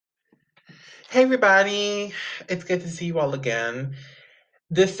Hey everybody, it's good to see you all again.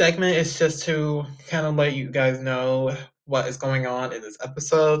 This segment is just to kind of let you guys know what is going on in this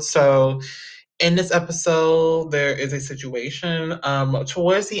episode. So, in this episode, there is a situation.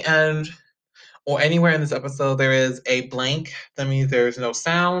 Towards the end, or anywhere in this episode, there is a blank. That means there's no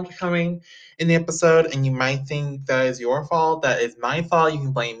sound coming in the episode, and you might think that is your fault. That is my fault. You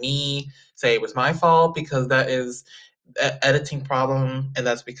can blame me, say it was my fault, because that is an editing problem, and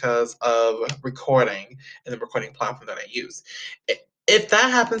that's because of recording and the recording platform that I use. If that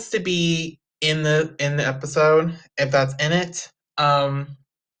happens to be in the episode, if that's in it,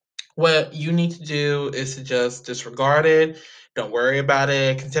 what you need to do is to just disregard it. Don't worry about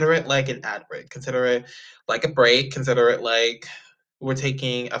it. Consider it like an ad break. Consider it like a break. Consider it like we're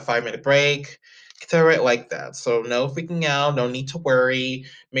taking a 5 minute break. Consider it like that. So no freaking out. No need to worry.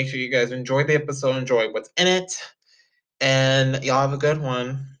 Make sure you guys enjoy the episode. Enjoy what's in it. And y'all have a good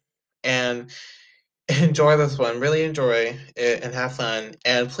one. And enjoy this one. Really enjoy it and have fun.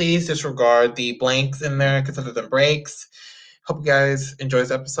 And please disregard the blanks in there. Consider them breaks. Hope you guys enjoy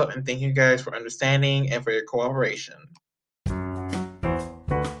this episode and thank you guys for understanding and for your cooperation.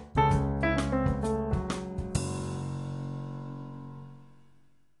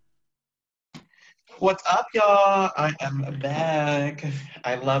 What's up, y'all? I am back.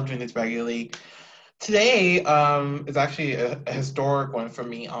 I love doing this regularly. Today is actually a historic one for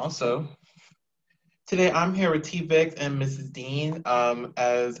me also. Today I'm here with T.Vickz and Mrs.Dean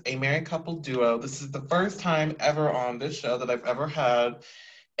as a married couple duo. This is the first time ever on this show that I've ever had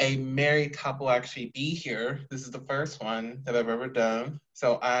a married couple actually be here. This is the first one that I've ever done.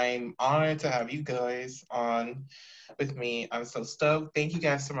 So I'm honored to have you guys on with me. I'm so stoked. Thank you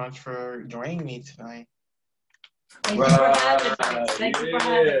guys so much for joining me tonight. Thank you for having us. Thank you for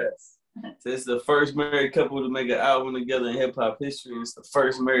having us. This is the first married couple to make an album together in hip hop history. It's the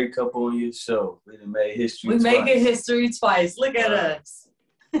first married couple on your show. We done made history We twice. making history twice. Look at us.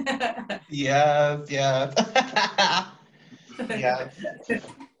 Yes. Yeah.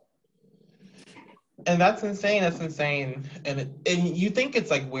 And that's insane. That's insane. And you think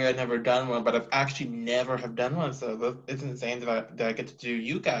it's like weird, I've never done one, but I've actually never have done one. So it's insane that I get to do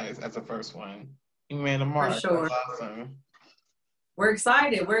you guys as the first one. You made a mark. For sure. That's awesome. We're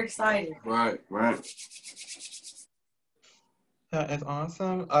excited. We're excited. Right. That is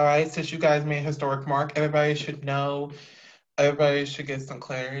awesome. All right, since you guys made a historic mark, everybody should know. Everybody should get some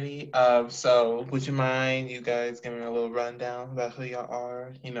clarity. So would you mind you guys giving a little rundown about who y'all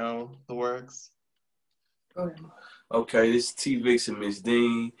are? You know, the works. Go ahead. Okay, this is T.Vickz and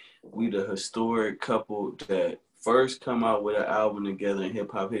Mrs.Dean. We the historic couple that first come out with an album together in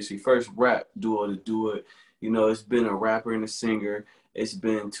hip hop history. First rap duo to do it. You know, it's been a rapper and a singer. It's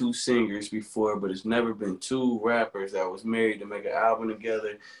been two singers before, but it's never been two rappers that was married to make an album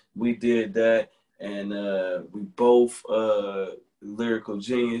together. We did that, and we both lyrical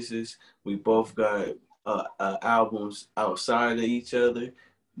geniuses. We both got albums outside of each other.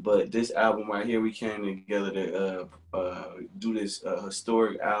 But this album right here, we came together to do this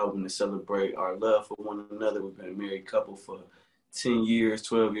historic album to celebrate our love for one another. We've been a married couple for 10 years,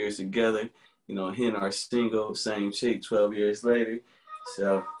 12 years together. You know, hitting our single, same chick, 12 years later.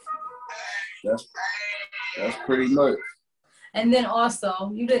 So that's pretty much. And then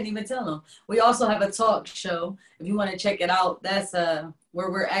also, you didn't even tell them, we also have a talk show. If you want to check it out, that's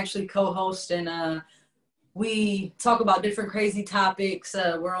where we're actually co-hosting. We talk about different crazy topics.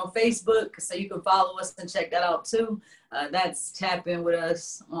 We're on Facebook, so you can follow us and check that out too. That's Tap In With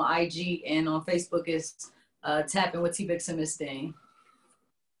Us on IG, and on Facebook is Tap In With T.Vickz and Mrs.Dean.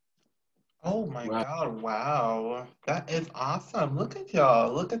 Oh my God, wow. That is awesome. Look at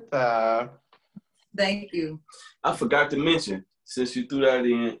y'all. Look at that. Thank you. I forgot to mention, since you threw that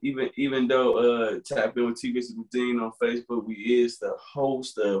in, even though Tap In With T.Vickz Mrs.Dean on Facebook, we is the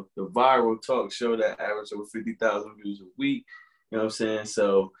host of the viral talk show that averages over 50,000 views a week. You know what I'm saying?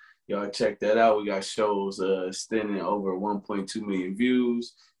 So y'all check that out. We got shows standing over 1.2 million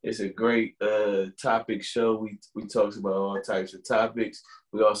views. It's a great topic show. We talks about all types of topics.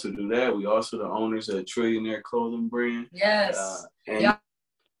 We also do that. We also the owners of Trillionair clothing brand. Yes. And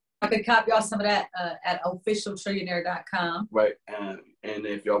I could copy y'all some of that at officialtrillionair.com. Right. And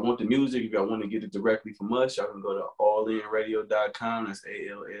if y'all want the music, if y'all want to get it directly from us, y'all can go to allinradio.com. That's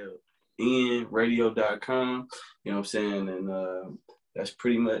ALLN radio.com. You know what I'm saying? And that's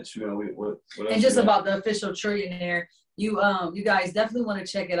pretty much, you know, what and just about the official Trillionair, you guys definitely want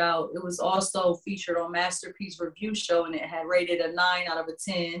to check it out. It was also featured on Masterpiece Review Show, and it had rated a 9 out of a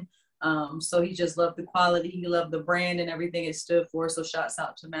 10. So he just loved the quality, he loved the brand and everything it stood for. So shouts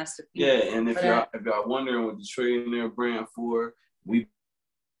out to Masterpiece. Yeah, and if y'all wondering what the Trillionair brand for, we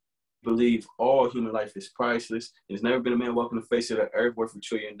believe all human life is priceless. There's never been a man walking the face of the earth worth $1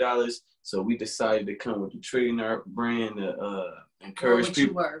 trillion. So we decided to come with the Trillionair brand to encourage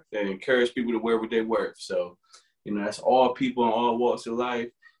people to wear what they're worth. So, you know, that's all people in all walks of life.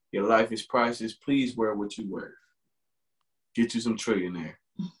 Your life is priceless. Please wear what you worth. Get you some Trillionair.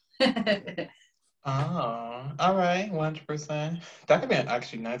 Oh, all right, 100%. That could be an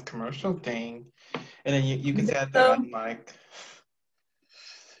actually nice commercial thing. And then you can say at the end, like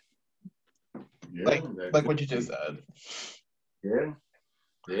what you just said. Yeah.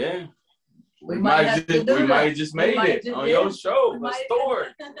 Yeah. We might have just made it on your show. The store.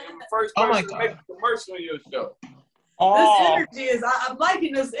 First person to make a commercial on your show. This energy is, I'm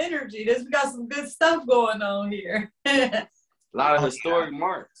liking this energy. We got some good stuff going on here. A lot of historic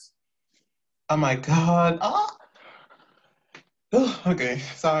marks. Oh my God. Oh, okay.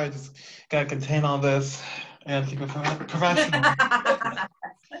 Sorry, I just gotta contain all this and keep it professional.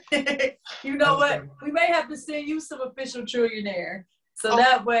 You know what? We may have to send you some official Trillionair. So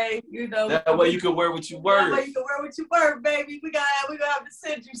that way, you know. That way you can wear what you wear. That way you can wear what you wear, baby. We're gonna have to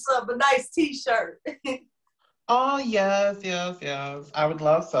send you a nice t-shirt. Oh, yes. I would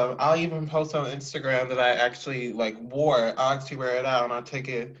love some. I'll even post on Instagram that I actually wore. I'll actually wear it out and I'll take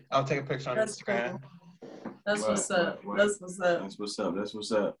a picture on Instagram. Cool. That's what's up. That's what's up. That's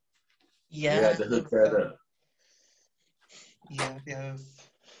what's up. Yeah. You had to hook that up. Yes.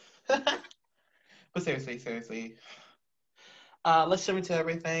 But seriously. Let's jump into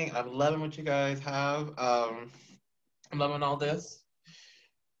everything. I'm loving what you guys have. I'm loving all this.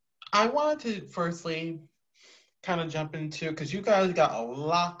 I wanted to firstly kind of jump into, because you guys got a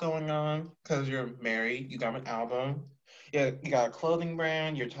lot going on because you're married, you got an album, you got a clothing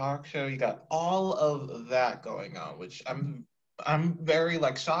brand, your talk show, you got all of that going on, which I'm very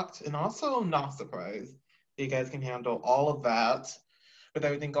shocked and also not surprised that you guys can handle all of that with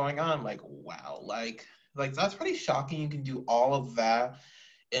everything going on. Wow, that's pretty shocking. You can do all of that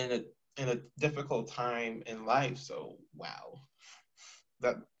in a difficult time in life. So wow,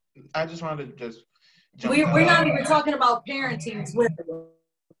 that I just wanted to just. We're not even talking about parenting as well. You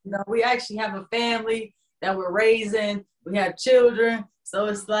know, we actually have a family that we're raising. We have children. So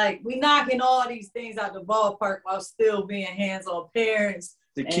it's we knocking all these things out the ballpark while still being hands-on parents.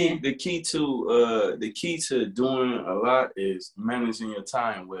 The key to doing a lot is managing your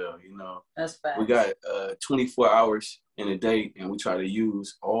time well. You know, that's fact. We got 24 hours in a day, and we try to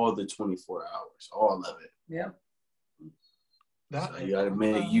use all the 24 hours, all of it. Yep. So you got to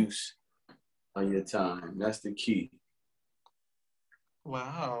make use on your time. That's the key.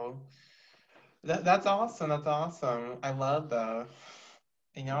 Wow. That's awesome. That's awesome. I love that.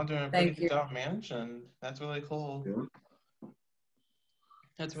 And y'all doing a pretty good job managing. That's really cool. Yeah.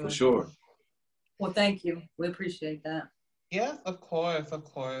 That's really for sure. Cool. Well, thank you. We appreciate that. Yes, of course.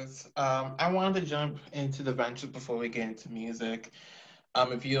 I wanted to jump into the ventures before we get into music.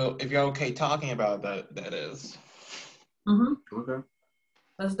 If you're okay talking about that is. Mm-hmm. Okay.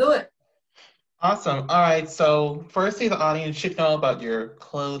 Let's do it. Awesome. All right. So firstly, the audience should know about your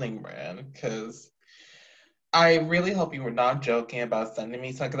clothing brand, because I really hope you were not joking about sending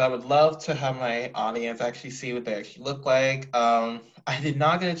me some, because I would love to have my audience actually see what they actually look like. I did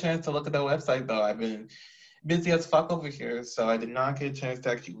not get a chance to look at the website, though. I've been busy as fuck over here, so I did not get a chance to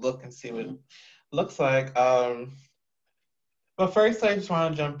actually look and see what it looks like. But first, I just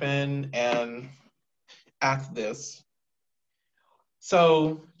want to jump in and ask this.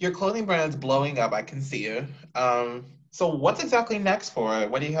 So your clothing brand is blowing up. I can see it. So what's exactly next for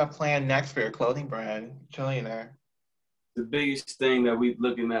it? What do you have planned next for your clothing brand, Trillionair? The biggest thing that we're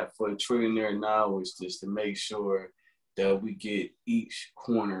looking at for Trillionair now is just to make sure that we get each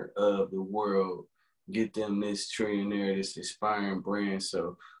corner of the world, get them this Trillionair, this inspiring brand.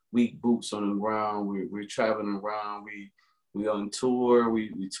 So we boots on the ground. We're traveling around. We on tour.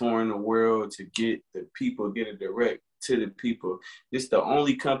 We touring the world to get the people, get it direct to the people. It's the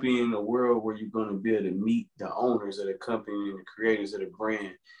only company in the world where you're going to be able to meet the owners of the company and the creators of the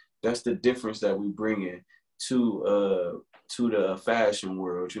brand. That's the difference that we bring in to the fashion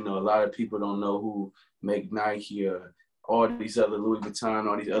world. You know, a lot of people don't know who make Nike or all these other Louis Vuitton,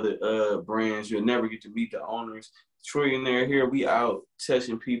 all these other brands. You'll never get to meet the owners. Trillionair here, we out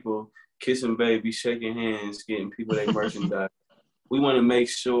touching people, kissing babies, shaking hands, getting people their merchandise. We want to make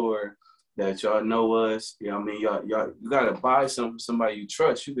sure that y'all know us. You know what I mean? Y'all you gotta buy something from somebody you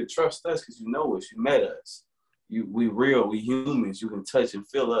trust. You can trust us because you know us, you met us. We real, we humans. You can touch and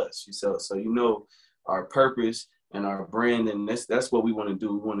feel us. So you know our purpose and our brand, and that's what we want to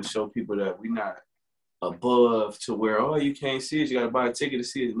do. We want to show people that we're not above to where, oh, you can't see it, you gotta buy a ticket to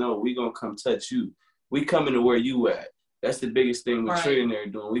see it. No, we gonna come touch you. We coming to where you at. That's the biggest thing with Right.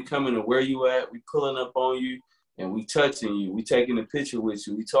 Trillionair doing. We coming to where you at, we pulling up on you, and we touching you. We taking a picture with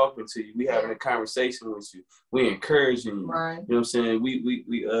you. We talking to you. We having a conversation with you. We encouraging you. Right. You know what I'm saying? We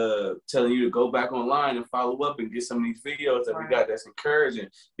telling you to go back online and follow up and get some of these videos that we got that's encouraging,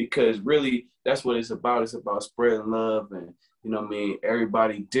 because really that's what it's about. It's about spreading love, and you know what I mean,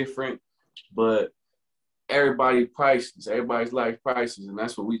 everybody different, but everybody priceless. Everybody's life priceless, and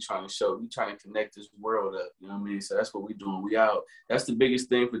that's what we trying to show. We trying to connect this world up. You know what I mean? So that's what we doing. We out. That's the biggest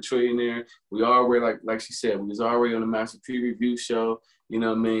thing for Trillionair. We already, like she said, we was already on the Master P Review show. You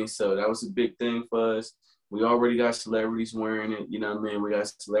know what I mean? So that was a big thing for us. We already got celebrities wearing it. You know what I mean? We got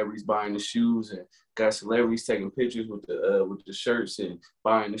celebrities buying the shoes, and got celebrities taking pictures with the shirts and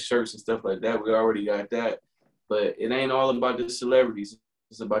buying the shirts and stuff like that. We already got that. But it ain't all about the celebrities.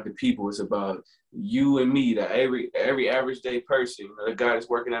 It's about the people. It's about you and me, that every average day person, you know, the guy that's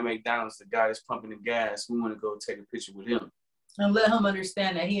working at McDonald's, the guy that's pumping the gas, we want to go take a picture with him. And let him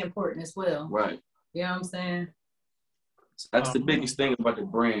understand that he important as well. Right. You know what I'm saying? So that's the biggest thing about the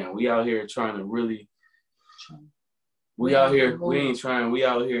brand. We out here trying to really, we out here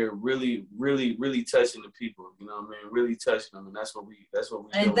really, really, really touching the people. You know what I mean? Really touching them, and that's what we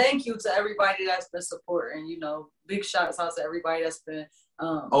And do. thank you to everybody that's been supporting. You know, big shouts out to everybody that's been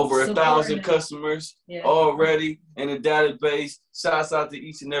over 1,000 customers already in the database. Shouts out to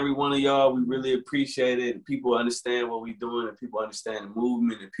each and every one of y'all. We really appreciate it. People understand what we're doing, and people understand the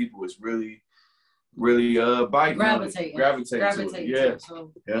movement, and people is really biting, gravitating to it. Yeah,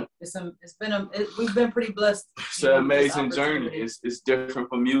 so yeah. We've been pretty blessed. It's an amazing journey. It's different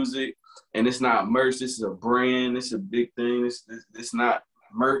from music, and it's not merch. This is a brand. This is a big thing. It's not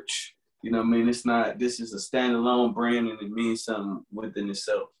merch. You know what I mean? It's not. This is a standalone brand, and it means something within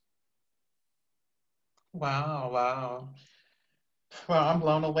itself. Wow, wow. Well, I'm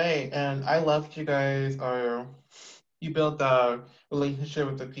blown away, and I love that you guys you build a relationship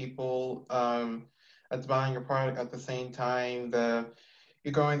with the people that's buying your product at the same time that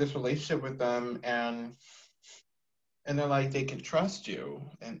you're growing this relationship with them, and they're like, they can trust you,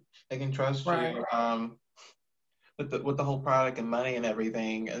 and they can trust you with the whole product and money and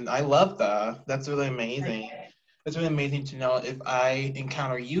everything. And I love that. That's really amazing. It's really amazing to know if I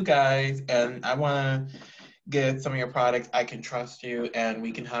encounter you guys and I want to get some of your products, I can trust you and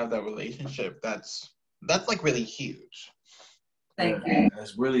we can have that relationship. That's like really huge. Thank you.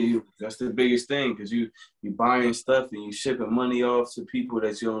 That's the biggest thing, because you buying stuff and you shipping money off to people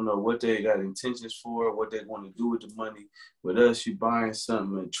that you don't know what they got intentions for, what they want to do with the money. With us, you buying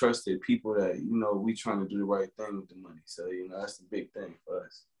something and trusted people that, you know, we trying to do the right thing with the money. So, you know, that's the big thing for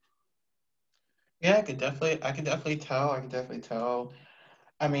us. Yeah, I can definitely tell.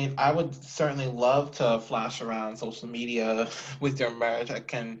 I mean, I would certainly love to flash around social media with your merch. I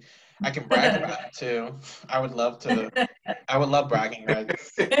can brag about it too. I would love bragging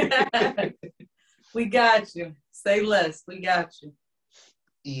rights. We got you. Say less. We got you.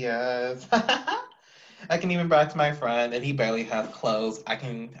 Yes. I can even brag to my friend, and he barely has clothes. I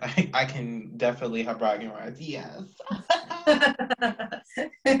can definitely have bragging rights. Yes.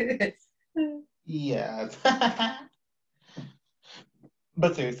 Yes.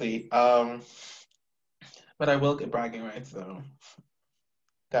 But seriously, but I will get bragging rights though.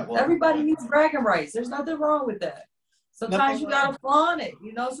 Everybody needs bragging rights. There's nothing wrong with that. Sometimes you gotta flaunt it.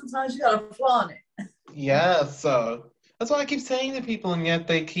 You know, sometimes you gotta flaunt it. Yeah, so that's what I keep saying to people, and yet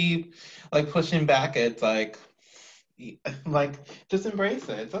they keep like pushing back. It's like just embrace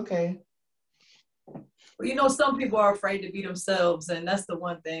it. It's okay. Well, you know, some people are afraid to be themselves, and that's the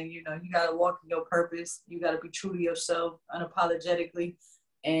one thing. You know, you gotta walk in your purpose. You gotta be true to yourself, unapologetically.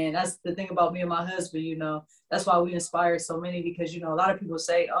 And that's the thing about me and my husband. You know, that's why we inspire so many, because you know a lot of people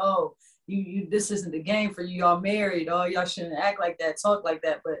say, "Oh, you this isn't the game for you. Y'all married. Oh, y'all shouldn't act like that, talk like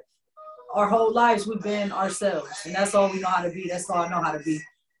that." But our whole lives we've been ourselves, and that's all we know how to be. That's all I know how to be.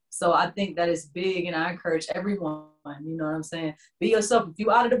 So I think that is big, and I encourage everyone. You know what I'm saying? Be yourself. If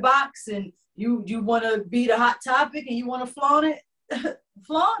you out of the box and you want to be the hot topic and you want to flaunt it,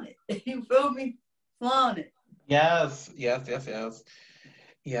 flaunt it. You feel me? Flaunt it. Yes.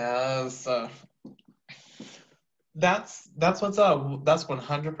 That's what's up. That's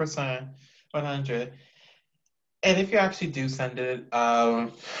 100%, 100. And if you actually do send it,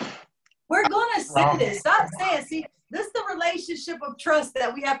 we're gonna send it. Stop saying. See, this is the relationship of trust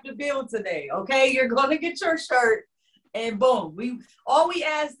that we have to build today. Okay, you're gonna get your shirt, and boom. All we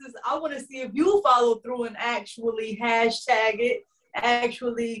ask is, I want to see if you follow through and actually hashtag it,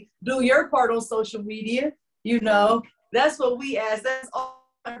 actually do your part on social media. You know, that's what we ask. That's all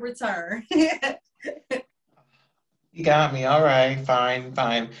in return. You got me. All right, fine,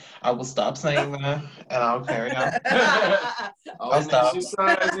 fine. I will stop saying that, and I'll carry on. I'll I'll stop.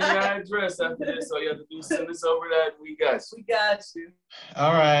 exercise in your address after this. All you have to do is send us over that. We got you. We got you.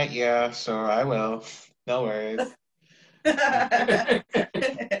 All right, yeah, sure, I will. No worries. No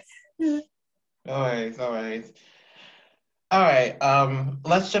worries, no worries. All right,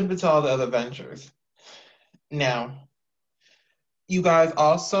 let's jump into all the other ventures. Now, you guys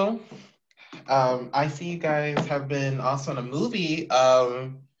also, I see you guys have been also in a movie.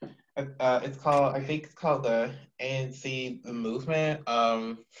 It's called, I think it's called the ANC The Movement.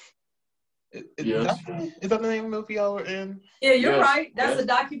 Yes. Is that the name of the movie y'all were in? Yeah, you're Yes, right. That's yes. a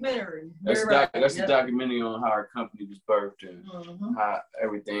documentary. That's You're right. that's Yep. a documentary on how our company was birthed and how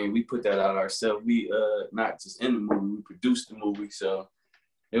everything. We put that out ourselves. We not just in the movie, we produced the movie. So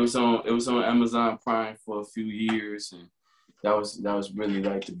it was on Amazon Prime for a few years, and that was really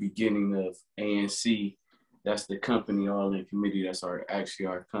like the beginning of ANC. That's the company all in committee. That's actually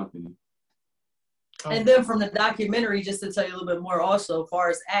our company. And then from the documentary, just to tell you a little bit more also, as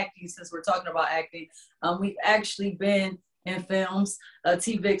far as acting, since we're talking about acting, we've actually been in films.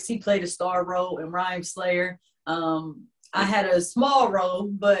 T.Vickz, he played a star role in Rhyme Slayer. I had a small role,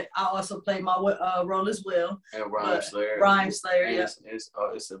 but I also played my role as well. And Rhyme Slayer. Rhyme Slayer, yeah. It's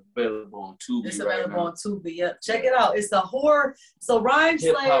available on Tubi. It's available on Tubi. Yep. Check it out. It's a horror. So Rhyme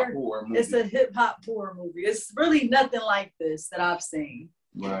Slayer, it's a hip hop horror movie. It's really nothing like this that I've seen.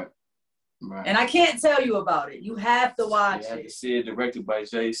 Right. Right. And I can't tell you about it. You have to watch it. You have it. to see it, directed by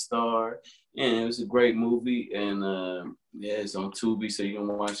Jay Starr. And it was a great movie. And yeah, it's on Tubi, so you can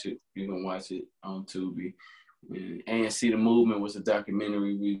watch it. You can watch it on Tubi. And See the Movement was a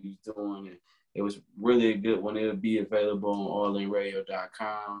documentary we was doing. And it was really a good one. It'll be available on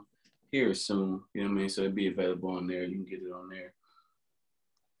allinradio.com here soon. You know what I mean? So it'll be available on there. You can get it on there.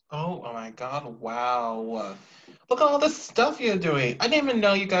 Oh my God, wow. Look at all this stuff you're doing. I didn't even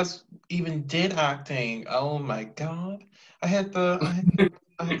know you guys even did acting. Oh my God. I had the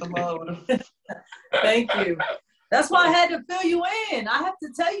load. Thank you. That's why I had to fill you in. I have to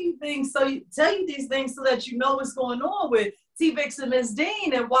tell you things, tell you these things so that you know what's going on with T.Vickz and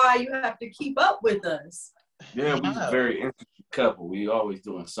Mrs.Dean and why you have to keep up with us. Yeah, we're a very interesting couple. We always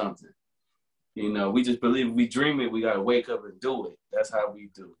doing something. You know, we just believe if we dream it, we got to wake up and do it. That's how we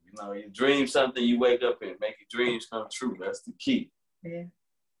do. You know, you dream something, you wake up and make your dreams come true. That's the key. Yeah.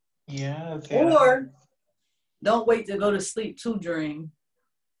 Yes. Or don't wait to go to sleep to dream.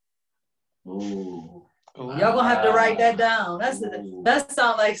 Ooh. Y'all gonna have to write that down. That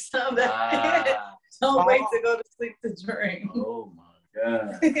sounds like something that don't wait to go to sleep to dream. Oh my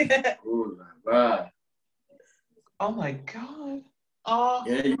God. Oh my God. Oh my God. Oh.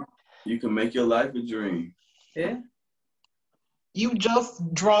 Yeah, you can make your life a dream. Yeah. You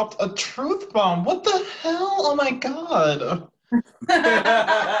just dropped a truth bomb. What the hell? Oh my God.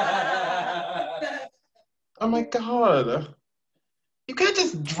 Oh my God. You can't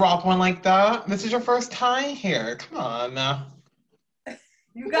just drop one like that. This is your first time here. Come on.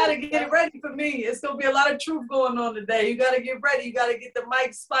 You gotta get ready for me. It's gonna be a lot of truth going on today. You gotta get ready. You gotta get the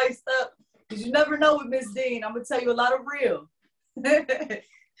mic spiced up. Because you never know with Miss Dean. I'm gonna tell you a lot of real.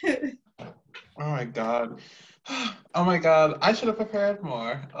 Oh my God. Oh my God. I should have prepared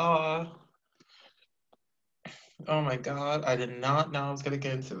more. Oh my God. I did not know I was gonna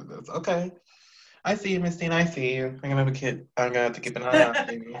get into this. Okay. I see you, Miss Dean. I see you. I'm gonna have to keep an eye on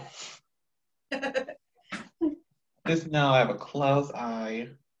you. Just know I have a close eye.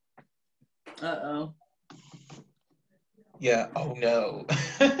 Uh-oh. Yeah. Oh no.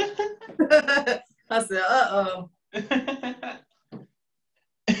 I said, uh-oh.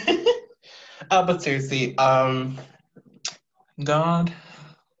 But seriously, God.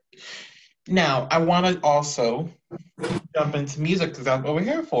 Now, I want to also jump into music because that's what we're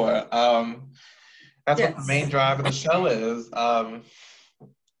here for. That's what the main drive of the show is. And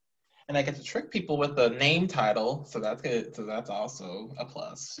I get to trick people with the name title, so that's good. So that's also a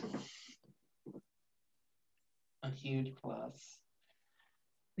plus. A huge plus.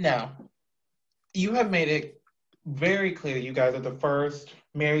 Now, you have made it very clear that you guys are the first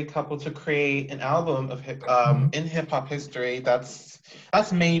married couple to create an album of in hip hop history. That's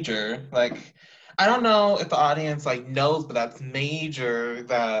major. Like, I don't know if the audience knows, but that's major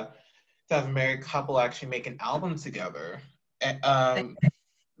that to have a married couple actually make an album together. And,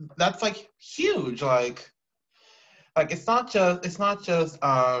 that's huge. It's not just it's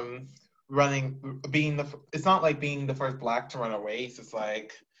not like being the first Black to run a race. It's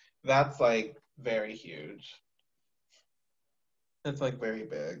that's very huge. It's very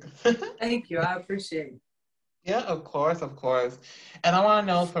big. Thank you. I appreciate it. Yeah, of course, of course. And I want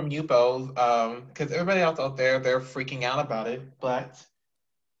to know from you both, because everybody else out there, they're freaking out about it, but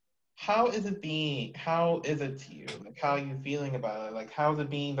how is it being, how is it to you? Like, how are you feeling about it? Like, how is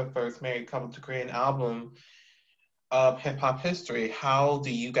it being the first married couple to create an album of hip hop history? How do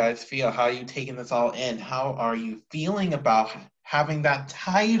you guys feel? How are you taking this all in? How are you feeling about having that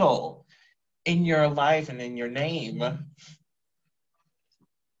title in your life and in your name?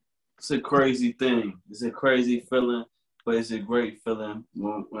 It's a crazy thing. It's a crazy feeling, but it's a great feeling.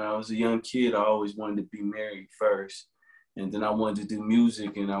 When I was a young kid, I always wanted to be married first. And then I wanted to do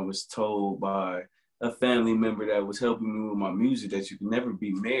music, and I was told by a family member that was helping me with my music that you can never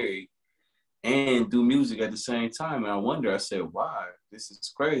be married and do music at the same time. And I wonder, I said, why? This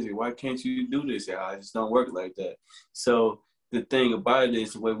is crazy. Why can't you do this? Yeah, I just don't work like that. So the thing about it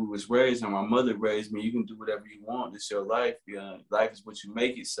is the way we was raised, and my mother raised me, you can do whatever you want. It's your life. Yeah, life is what you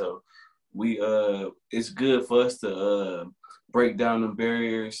make it. So we it's good for us to break down the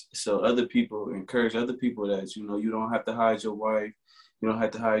barriers so other people encourage other people that, you know, you don't have to hide your wife, you don't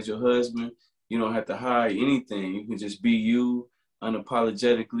have to hide your husband, you don't have to hide anything. You can just be you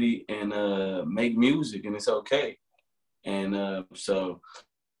unapologetically and make music, and it's okay. And so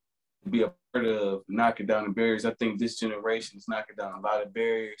be a part of knocking down the barriers. I think this generation is knocking down a lot of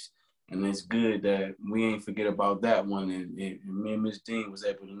barriers, and it's good that we ain't forget about that one. And me and Miss Dean was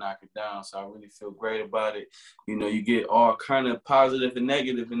able to knock it down, so I really feel great about it. You know, you get all kind of positive and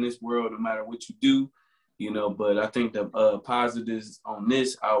negative in this world, no matter what you do. You know, but I think the positives on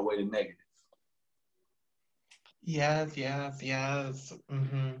this outweigh the negative. Yes, yes, yes.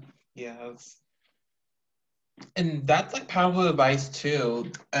 Yes. And that's like powerful advice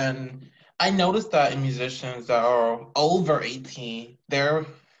too. And I noticed that in musicians that are over 18, they're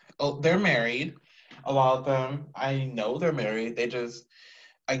married. A lot of them, I know they're married. They just,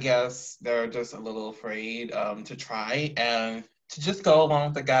 I guess they're just a little afraid to try and to just go along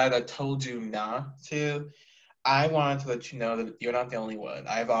with the guy that told you not to. I wanted to let you know that you're not the only one.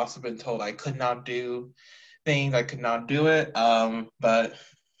 I've also been told I could not do things, I could not do it. But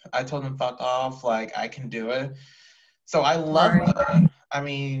I told him fuck off, like I can do it. So I love Right. that. I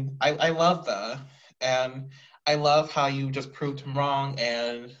mean, I love that. And I love how you just proved him wrong.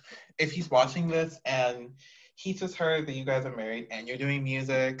 And if he's watching this and he just heard that you guys are married and you're doing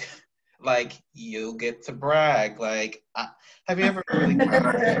music, like you get to brag. Like, have you ever really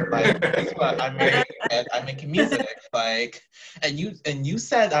bragged? Like, guess what? I'm married and I'm making music. Like, and you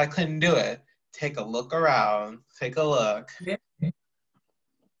said I couldn't do it. Take a look around. Take a look. Yeah.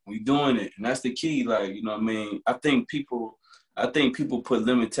 We doing it, and that's the key. Like, you know what I mean? I think people put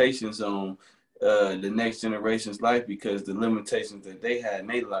limitations on the next generation's life because the limitations that they had in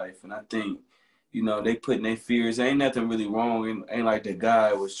their life. And I think, you know, they putting their fears. Ain't nothing really wrong. And ain't like the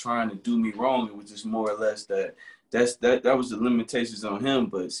guy was trying to do me wrong. It was just more or less that was the limitations on him.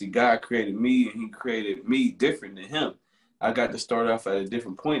 But see, God created me, and he created me different than him. I got to start off at a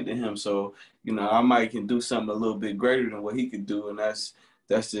different point than him. So, you know, I might can do something a little bit greater than what he could do. And that's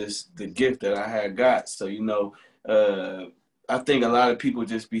just the gift that I had got. So, you know, I think a lot of people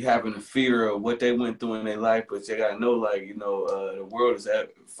just be having a fear of what they went through in their life, but you gotta know, like, you know, the world is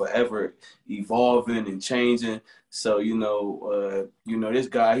forever evolving and changing. So, you know, this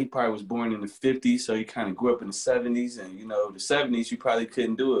guy, he probably was born in the 50s, so he kind of grew up in the 70s, and, you know, the 70s, you probably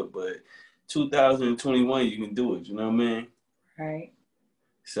couldn't do it, but 2021, you can do it, you know what I mean? Right.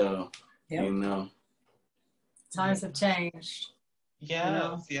 So, Yep. you know. Times have changed. Yes, You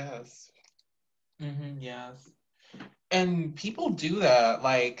know? yes. Yes. And people do that.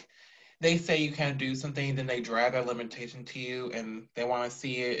 Like, they say you can't do something, then they drag a limitation to you, and they want to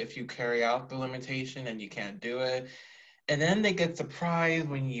see it if you carry out the limitation and you can't do it. And then they get surprised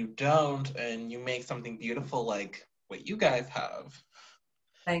when you don't, and you make something beautiful like what you guys have.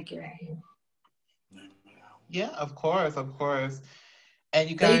 Thank you. Yeah, of course, of course. And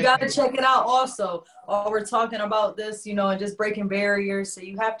you So you guys, got to check it out also. While we're talking about this, you know, and just breaking barriers. So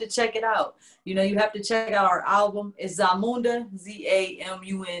you have to check it out. You know, you have to check out our album. It's ZAMUNDA,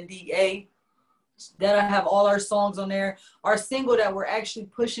 ZAMUNDA. That'll have all our songs on there. Our single that we're actually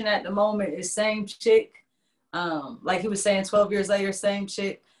pushing at the moment is Same Chick. Like he was saying, 12 years later, Same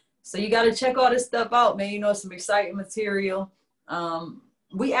Chick. So you got to check all this stuff out, man. You know, some exciting material.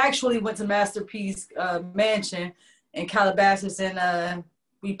 We actually went to Masterpiece Mansion in Calabasas, and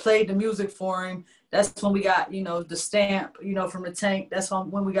we played the music for him. That's when we got, you know, the stamp, you know, from the Tank. That's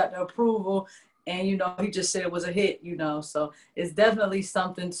when we got the approval. And, you know, he just said it was a hit, you know. So it's definitely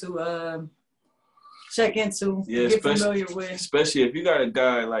something to check into, Yeah, get familiar with. especially if you got a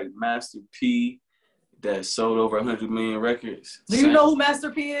guy like Master P that sold over 100 million records. Do you know who Master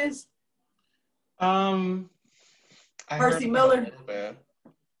P is? um, I heard Percy about it a Miller. little bit.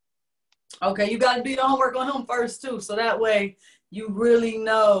 Okay, you got to do your homework on him first too, so that way you really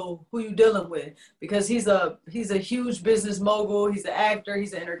know who you're dealing with, because he's a huge business mogul. He's an actor.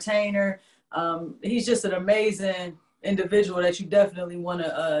 He's an entertainer. He's just an amazing individual that you definitely want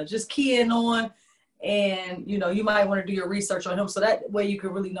to just key in on, and you might want to do your research on him, so that way you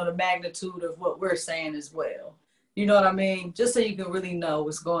can really know the magnitude of what we're saying as well. You know what I mean? Just so you can really know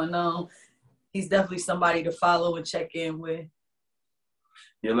what's going on. He's definitely somebody to follow and check in with.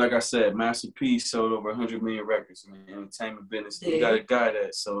 Yeah, like I said, Master P sold over 100 million records in the entertainment business. You got a guy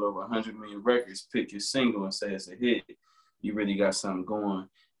that sold over 100 million records, pick your single and say it's a hit. You really got something going.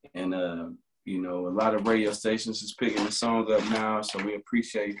 And, a lot of radio stations is picking the song up now, so we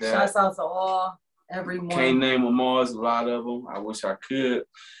appreciate that. Shouts out to everyone. Can't name them all, there's a lot of them. I wish I could.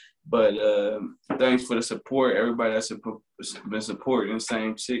 But thanks for the support. Everybody that's been supporting the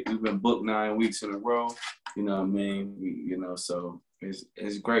same shit. We've been booked 9 weeks in a row. You know what I mean? So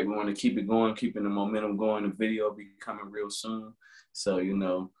it's great. We want to keep it going, keeping the momentum going. The video will be coming real soon. So,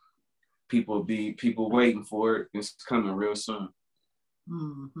 people waiting for it. It's coming real soon.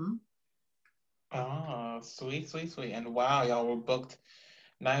 Mm-hmm. Oh, sweet. And wow, y'all were booked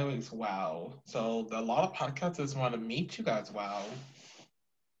 9 weeks. Wow. So a lot of podcasters want to meet you guys. Wow.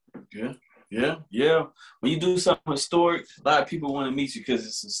 Yeah. When you do something historic, a lot of people want to meet you because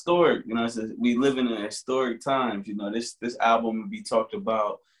it's historic. We live in historic times. This album will be talked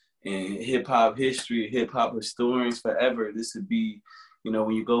about in hip hop history, hip hop historians forever. This would be,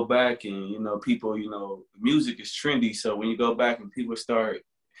 when you go back and people, music is trendy. So when you go back and people start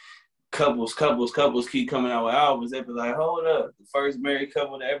couples keep coming out with albums, they'd be like, hold up, the first married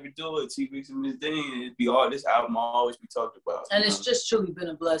couple to ever do it, T.Vickz Mrs.Dean, it'd be all this album will always be talked about. And it's just truly been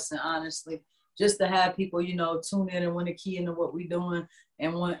a blessing, honestly, just to have people, tune in and want to key into what we're doing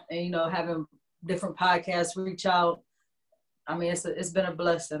and having different podcasts reach out. I mean, it's been a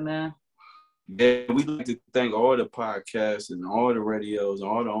blessing, man. Yeah, we'd like to thank all the podcasts and all the radios and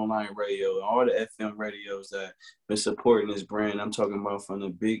all the online radio and all the FM radios that been supporting this brand. I'm talking about from the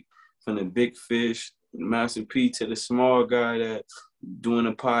big fish, Master P, to the small guy that doing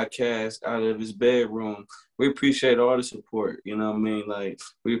a podcast out of his bedroom. We appreciate all the support, you know what I mean? Like,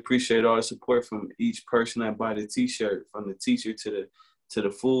 we appreciate all the support from each person that buy the t-shirt, from the teacher to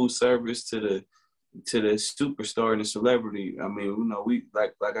the food service to the superstar and the celebrity. I mean, we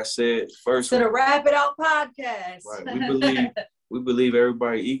like I said first, to the Wrap It Out podcast. Right. We believe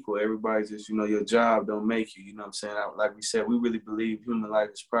everybody equal. Everybody just, your job don't make you. You know what I'm saying? Like we said, we really believe human life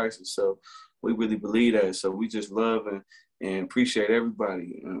is priceless. So we really believe that. So we just love and appreciate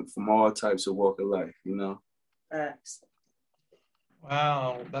everybody from all types of walk of life, Thanks.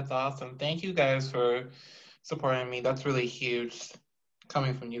 Wow, that's awesome. Thank you guys for supporting me. That's really huge.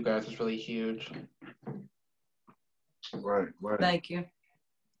 Coming from you guys is really huge. Right. Thank you.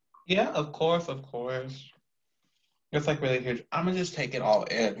 Yeah, of course. It's like really huge. I'm gonna just take it all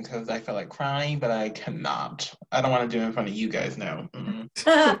in because I feel like crying, but I cannot. I don't want to do it in front of you guys now.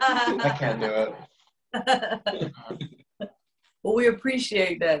 I can't do it. Well, we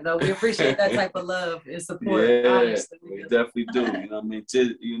appreciate that, though. We appreciate that type of love and support. Yeah, honestly. we definitely do. You know what I mean?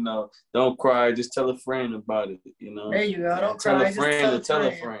 Just, don't cry. Just tell a friend about it. There you go. Don't tell cry. A friend to tell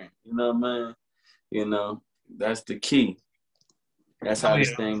a friend. You know what I mean? That's the key. That's how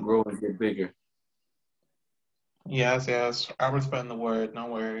this thing grow and get bigger. Yes. I was spreading the word. No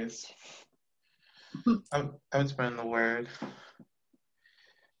worries. I was spreading the word.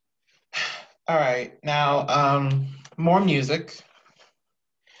 All right. Now, more music.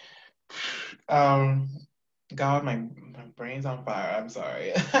 God, my brain's on fire. I'm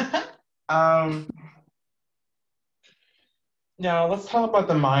sorry. Now, let's talk about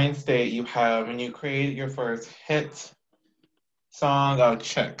the mind state you have when you created your first hit song,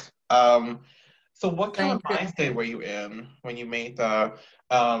 Chick. So what kind of mind state were you in when you made that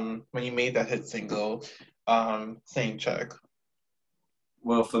hit single, Saying Chick?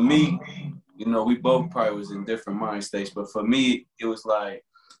 Well, for me, we both probably was in different mind states, but for me, it was like,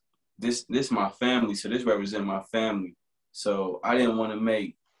 this my family, so this represents my family. So we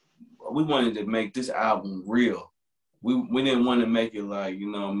wanted to make this album real. We didn't want to make it like,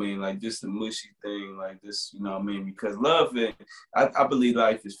 like just a mushy thing, like this, because love, I believe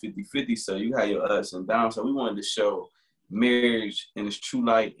life is 50-50, so you have your ups and downs. So we wanted to show marriage in its true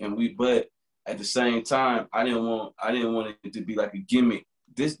light, but at the same time, I didn't want it to be like a gimmick.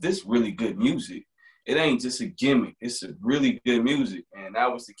 This really good music. It ain't just a gimmick. It's a really good music, and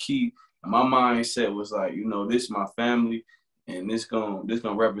that was the key. And my mindset was like, this is my family, and this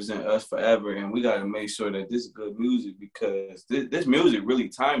gonna represent us forever. And we gotta make sure that this is good music, because this music really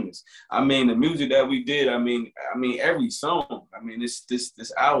timeless. I mean, the music that we did, I mean every song. I mean,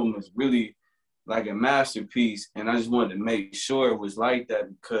 this album is really like a masterpiece, and I just wanted to make sure it was like that,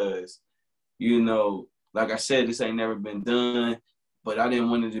 because, you know, like I said, this ain't never been done, but I didn't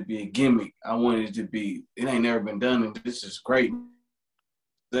want it to be a gimmick. I wanted it to be, it ain't never been done, and this is great.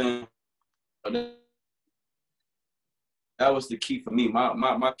 Then that was the key for me.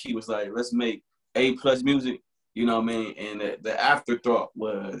 My key was like, let's make A+ music, you know what I mean? And the afterthought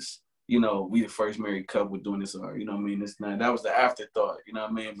was, you know, we the first married couple doing this, or, you know what I mean? It's not, that was the afterthought, you know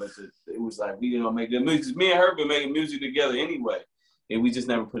what I mean? But it was like, we gonna make good music. Me and her been making music together anyway, and we just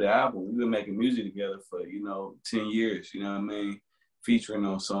never put an album. We've been making music together for, you know, 10 years, you know what I mean? Featuring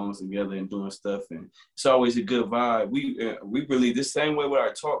on songs together and doing stuff, and it's always a good vibe. We really, the same way with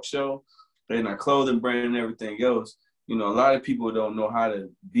our talk show and our clothing brand and everything else. You know, a lot of people don't know how to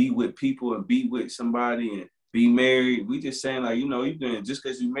be with people and be with somebody and be married. We just saying, like, you know, you can, just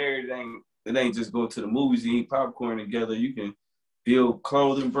because you married, it ain't just go to the movies and eat popcorn together. You can build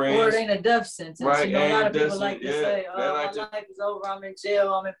clothing brands. Or it ain't a death sentence. Right. You know, a lot of people like to yeah, say, oh, like my life is over, I'm in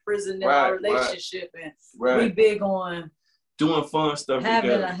jail, I'm in prison, in right, our relationship. Right. And we big on doing fun stuff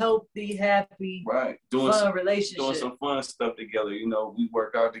having together. a healthy, happy, fun relationship. Doing some fun stuff together. You know, we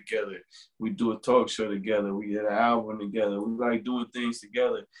work out together. We do a talk show together. We get an album together. We like doing things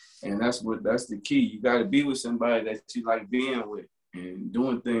together. And that's the key. You got to be with somebody that you like being with and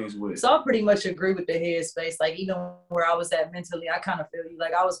doing things with. So I pretty much agree with the headspace. Like, even where I was at mentally, I kind of feel you.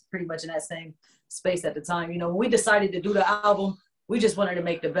 Like, I was pretty much in that same space at the time. You know, when we decided to do the album, we just wanted to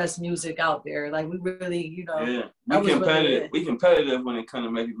make the best music out there. Like, we really, you know. Yeah, we competitive. We competitive when it comes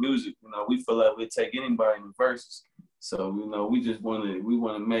to making music. You know, we feel like we'd take anybody in the verses. So, you know, we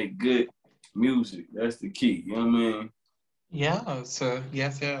want to make good music. That's the key. You know what I mean? Yeah. So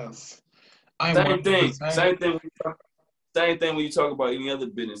yes. Same thing. Same thing when you talk about any other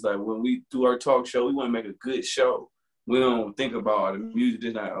business. Like, when we do our talk show, we want to make a good show. We don't think about the music.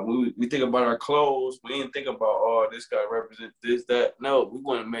 We think about our clothes. We didn't think about, oh, this guy represents this, that. No, we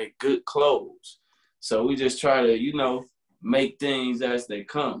want to make good clothes. So we just try to, you know, make things as they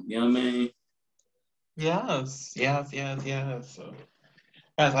come. You know what I mean? Yes. So,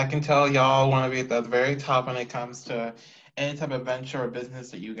 as I can tell, y'all want to be at the very top when it comes to any type of venture or business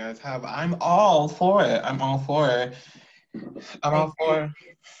that you guys have. I'm all for it. I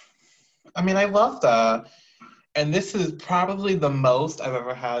mean, I love that. And this is probably the most I've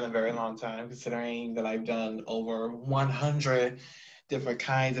ever had in a very long time, considering that I've done over 100 different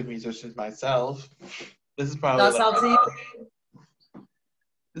kinds of musicians myself. This is probably like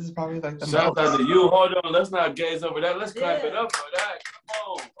the Shout most. out to you. Hold on. Let's not gaze over that. Let's clap it up for that. Come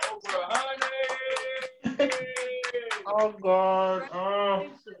on. Over 100. Oh, God.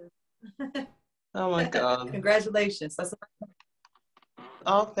 Oh, my God. Congratulations.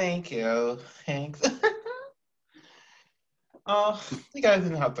 Oh, thank you. Thanks. Oh, you guys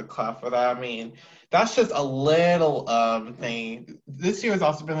didn't have to clap for that. I mean, that's just a little thing. This year has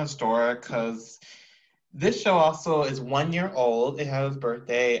also been historic because this show also is 1 year old. It had its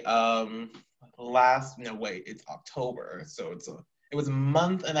birthday it's October. So it was a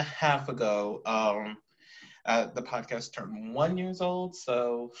month and a half ago the podcast turned 1 year old.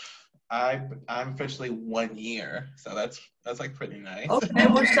 So I'm officially 1 year. So that's like pretty nice. Okay,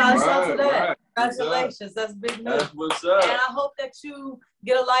 well, shout out to that. Right. Congratulations. That's big news. That's what's up. And I hope that you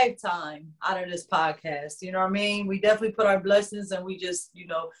get a lifetime out of this podcast. You know what I mean? We definitely put our blessings, and we just, you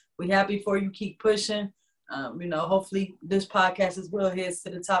know, we happy for you. Keep pushing. You know, hopefully this podcast as well heads to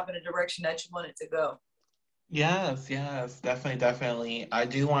the top in the direction that you want it to go. Yes, definitely. I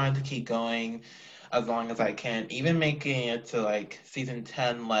do want it to keep going as long as I can, even making it to like season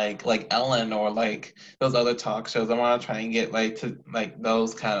 10, like Ellen or like those other talk shows. I want to try and get like to like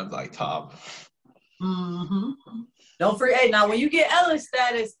those kind of like top. Mm-hmm. Don't forget. Hey, now when you get Ellen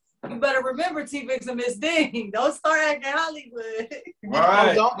status, you better remember T.Vickz and Mrs.Dean. Don't start acting Hollywood.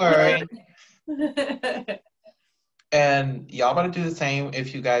 Right. Oh, don't worry. And y'all better do the same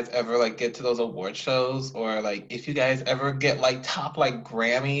if you guys ever like get to those award shows, or like if you guys ever get like top like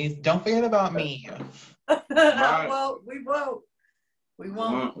Grammys. Don't forget about me. Right. Well, we won't. We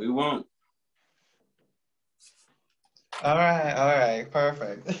won't. All right.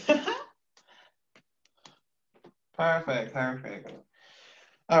 Perfect. Perfect.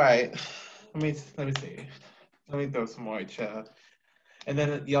 All right. Let me see. Let me throw some more at you. And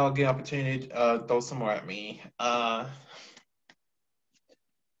then y'all get an opportunity to throw some more at me.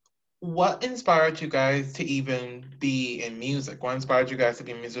 What inspired you guys to even be in music? What inspired you guys to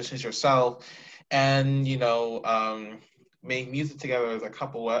be musicians yourself? And, you know, make music together as a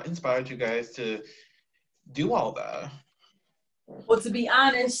couple. What inspired you guys to do all that? Well, to be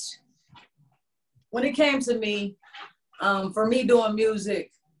honest, when it came to me, for me doing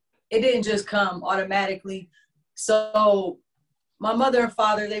music, it didn't just come automatically. So my mother and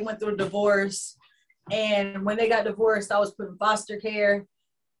father, they went through a divorce. And when they got divorced, I was put in foster care.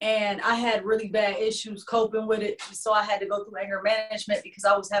 And I had really bad issues coping with it. So I had to go through anger management because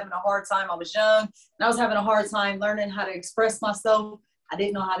I was having a hard time. I was young and I was having a hard time learning how to express myself. I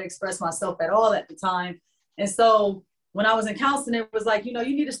didn't know how to express myself at all at the time. And so when I was in counseling, it was like, you know,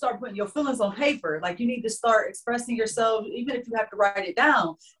 you need to start putting your feelings on paper. Like you need to start expressing yourself, even if you have to write it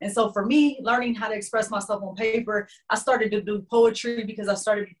down. And so for me, learning how to express myself on paper, I started to do poetry because I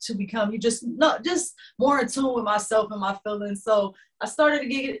started to become just more in tune with myself and my feelings. So I started to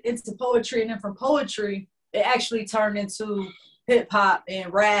get into poetry, and then from poetry, it actually turned into hip hop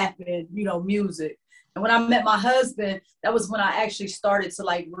and rap and, you know, music. And when I met my husband, that was when I actually started to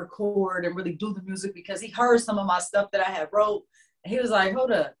like record and really do the music because he heard some of my stuff that I had wrote. And he was like,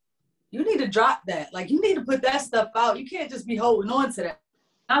 hold up, you need to drop that. Like, you need to put that stuff out. You can't just be holding on to that.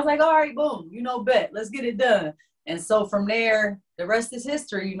 And I was like, all right, boom, you know, bet, let's get it done. And so from there, the rest is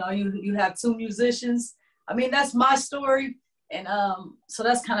history. You know, you have two musicians. I mean, that's my story. And so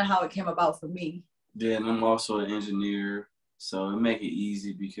that's kind of how it came about for me. Yeah, and I'm also an engineer, so it make it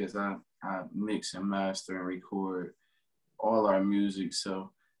easy because I mix and master and record all our music,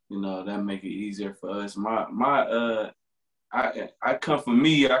 so you know that make it easier for us. I come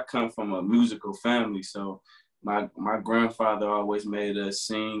from a musical family, so my grandfather always made us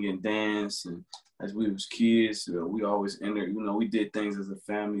sing and dance, and as we was kids, we always we did things as a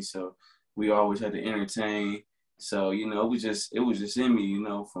family, so we always had to entertain. So you know, it was just in me, you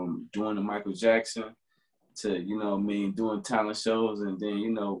know, from doing the Michael Jackson to, you know, doing talent shows, and then,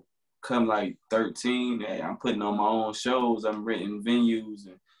 you know, come like 13, I'm putting on my own shows. I'm renting venues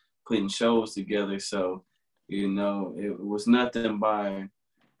and putting shows together. So, you know, it was nothing by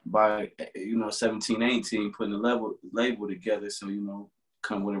you know, 17, 18, putting a label together. So, you know,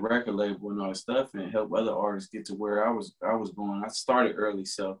 come with a record label and all that stuff and help other artists get to where I was going. I started early,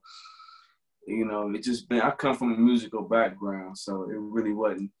 so, you know, I come from a musical background, so it really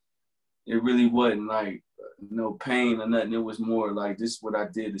wasn't like no pain or nothing. It was more like, this is what I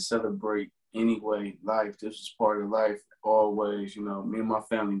did to celebrate anyway. Life, this was part of life always. You know, me and my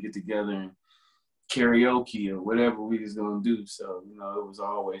family get together and karaoke or whatever we was gonna do. So, you know, it was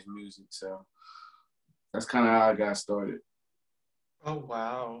always music. So that's kind of how I got started. Oh,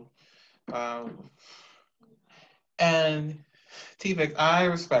 wow. And T.Vickz, I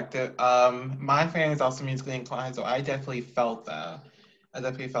respect it. My family is also musically inclined, so I definitely felt that.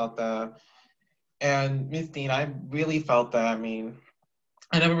 And Miss Dean, I really felt that. I mean,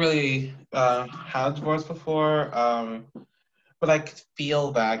 I never really had a divorce before, but I could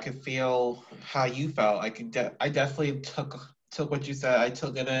feel that. I could feel how you felt. I definitely took what you said. I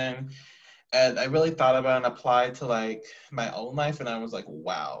took it in, and I really thought about it and applied to like my own life. And I was like,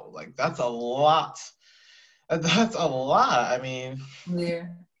 wow, like that's a lot. That's a lot. I mean, Yeah.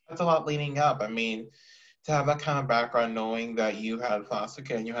 that's a lot leading up. I mean, to have that kind of background, knowing that you had foster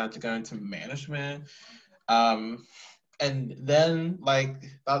care and you had to go into management, and then like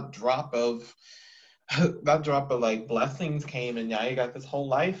that drop of like blessings came, and now you got this whole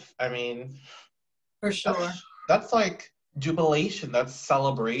life. I mean, For sure. that's like jubilation. That's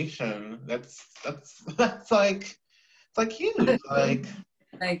celebration. That's like, it's like huge. Like,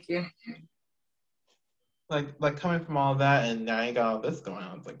 Thank you. like coming from all that, and now you got all this going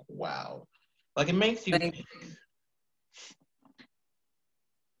on. It's like, wow. Like it makes you think.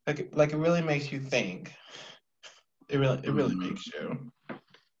 Like it really makes you think. It really makes you.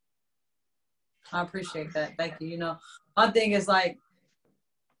 I appreciate that. Thank you. You know, my thing is like,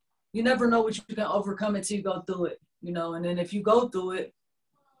 you never know what you can overcome until you go through it, you know, and then if you go through it,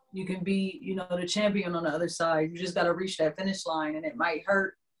 you can be, you know, the champion on the other side. You just got to reach that finish line, and it might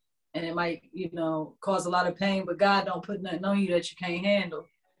hurt and it might, you know, cause a lot of pain, but God don't put nothing on you that you can't handle.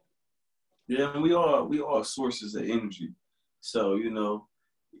 Yeah, and we all sources of energy. So, you know,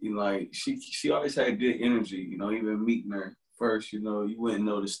 like she always had good energy, you know, even meeting her first, you know, you wouldn't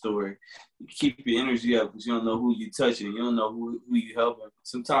know the story. You keep your energy up because you don't know who you're touching. You don't know who you helping.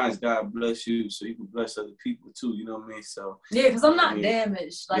 Sometimes God bless you so you can bless other people too, you know what I mean? So yeah, because I'm not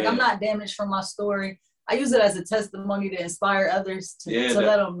damaged. Like, yeah. I'm not damaged from my story. I use it as a testimony to inspire others to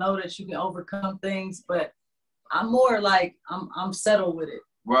let them know that you can overcome things. But I'm more like, I'm settled with it.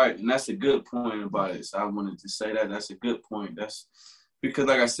 Right, and that's a good point about it. So I wanted to say that's a good point. because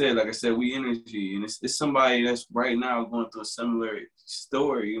like I said, we energy, and it's somebody that's right now going through a similar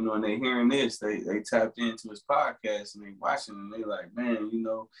story, you know, and they hearing this, they tapped into his podcast and they watching, and they like, man, you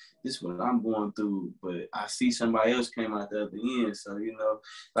know, this is what I'm going through, but I see somebody else came out the other end, so you know,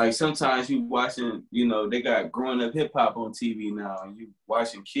 like sometimes you watching, you know, they got growing up hip hop on TV now, and you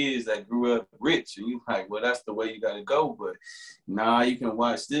watching kids that grew up rich, and you like, well, that's the way you got to go, but now you can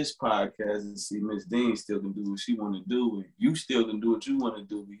watch this podcast and see Miss Dean still can do what she want to do, and you still can do what you want to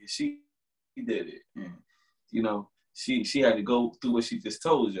do because she did it, and you know she had to go through what she just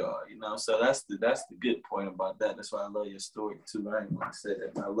told y'all, you know. So that's the good point about that. That's why I love your story too. I ain't want to say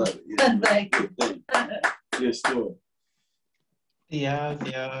that, but I love it. It's a good thing. Good story.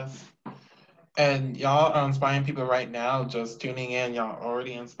 Yes. And y'all are inspiring people right now. Just tuning in, y'all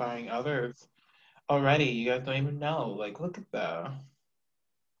already inspiring others. Already, you guys don't even know. Like, look at that.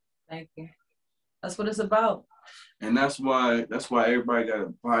 Thank you. That's what it's about. And that's why everybody got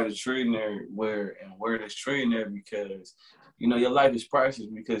to buy the Trillionair wear this Trillionair, because you know your life is priceless,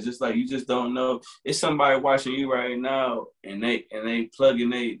 because just like you just don't know, it's somebody watching you right now and they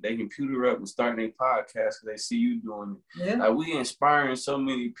plugging they computer up and starting their podcast because they see you doing it. Yeah. Like we inspiring so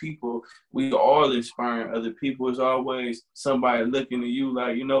many people. We all inspiring other people. It's always somebody looking at you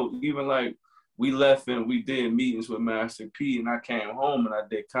like, you know, even like we left and we did meetings with Master P, and I came home and I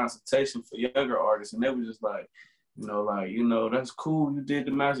did consultation for younger artists, and they were just like, you know, that's cool. You did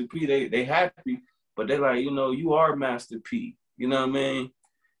the Master P. They happy, but they like, you know, you are Master P. You know what I mean?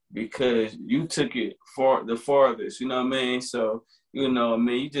 Because you took it for the farthest. You know what I mean? So, you know, I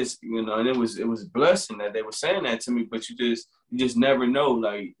mean, you just, you know, and it was a blessing that they were saying that to me. But you just never know,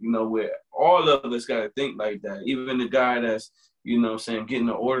 like, you know, where all of us got to think like that. Even the guy that's, you know what I'm saying, getting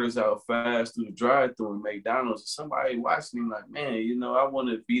the orders out fast through the drive-thru in McDonald's, somebody watching him like, man, you know, I want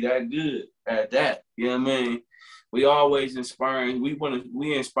to be that good at that. You know what I mean? We always inspiring.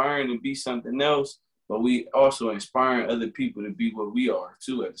 We inspiring to be something else, but we also inspiring other people to be what we are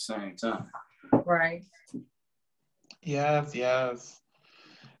too at the same time. Right. Yes.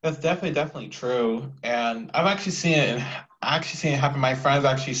 That's definitely true. And I've actually seen it. Happen. My friends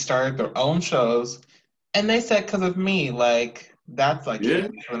actually started their own shows, and they said because of me. Like that's like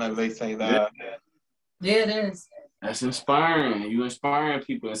huge whenever they say that. Yeah, it is. That's inspiring. You inspiring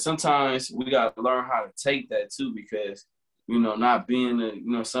people, and sometimes we gotta learn how to take that too, because you know, not being you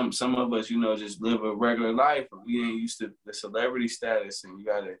know, some of us, you know, just live a regular life, and we ain't used to the celebrity status, and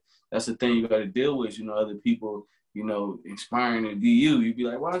that's the thing you gotta deal with. You know, other people, you know, inspiring to be you. You be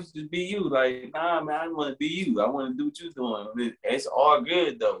like, why don't you just be you? Like, nah, man, I want to be you. I want to do what you're doing. It's all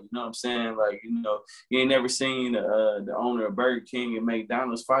good though. You know what I'm saying? Like, you know, you ain't never seen the owner of Burger King and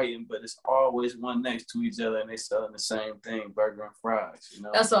McDonald's fighting, but it's always one next to each other, and they selling the same thing, burger and fries. You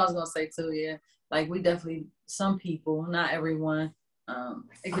know. That's what I was gonna say too. Yeah, like we definitely, some people, not everyone.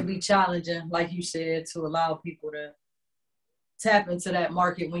 It could be challenging, like you said, to allow people to tap into that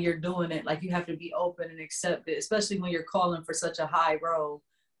market when you're doing it. Like you have to be open and accept it, especially when you're calling for such a high role.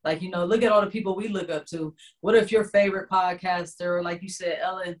 Like, you know, look at all the people we look up to. What if your favorite podcaster, like you said,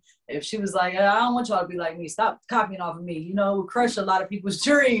 Ellen, if she was like, I don't want y'all to be like me, stop copying off of me, you know, crush a lot of people's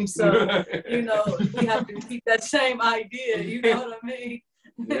dreams. So, you know, we have to keep that same idea, you know what I mean?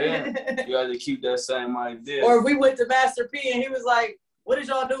 Yeah, you have to keep that same idea. Or if we went to Master P and he was like, what is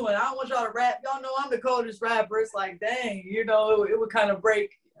y'all doing? I don't want y'all to rap. Y'all know I'm the coldest rapper. It's like, dang, you know, it would kind of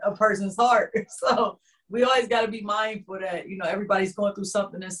break a person's heart. So we always got to be mindful that, you know, everybody's going through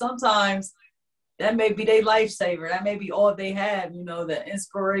something. And sometimes that may be their lifesaver. That may be all they have, you know, the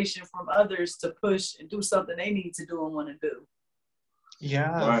inspiration from others to push and do something they need to do and want to do. Yes,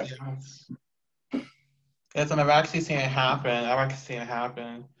 right. Yes, and I've actually seen it happen. I actually seen it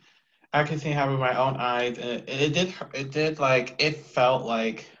happen with my own eyes, and it felt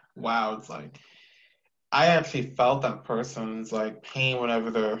like, wow, it's like, I actually felt that person's like pain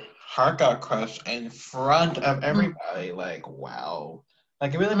whenever their heart got crushed in front of everybody. Like, wow.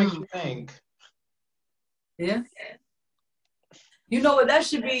 Like, it really makes you think. Yeah. You know what, that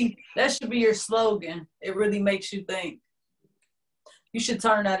should be your slogan. It really makes you think. You should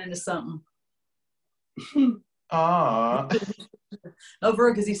turn that into something. Aww. No, for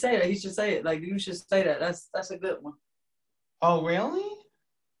real, because he said it. He should say it. Like, you should say that. That's a good one. Oh, really?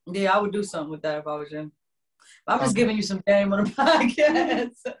 Yeah, I would do something with that if I was you. I'm just giving you some game on the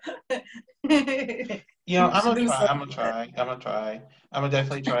podcast. Yeah, I'm gonna try. I'm gonna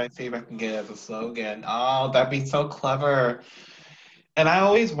definitely try and see if I can get it as a slogan. Oh, that'd be so clever. And I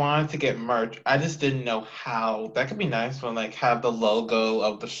always wanted to get merch. I just didn't know how. That could be nice when like have the logo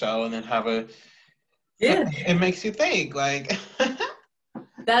of the show and then have a. Yeah. It makes you think, like.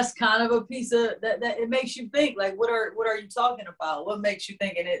 that's kind of a piece of that it makes you think, like, what are you talking about? What makes you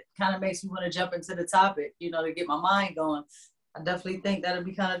think? And it kind of makes me want to jump into the topic, to get my mind going. I definitely think that'd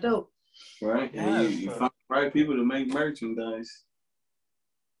be kind of dope. Right. And you find the right people to make merchandise.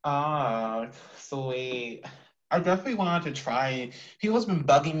 Ah, sweet. I definitely wanted to try. People's been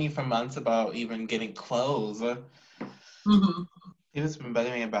bugging me for months about even getting clothes. Mm-hmm. People's been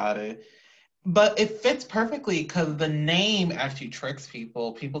bugging me about it. But it fits perfectly because the name actually tricks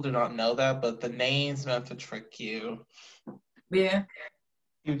people. People do not know that, but the name's meant to trick you. Yeah.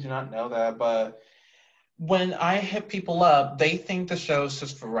 You do not know that, but when I hit people up, they think the show's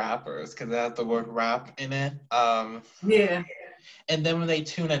just for rappers because it has the word rap in it. Yeah. And then when they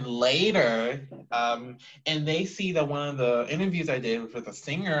tune in later, and they see that one of the interviews I did was with a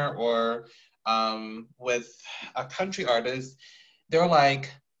singer or with a country artist, they're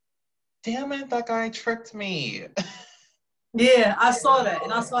like, damn it, that guy tricked me. Yeah, I saw that,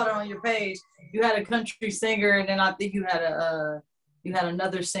 and I saw that on your page. You had a country singer, and then I think you had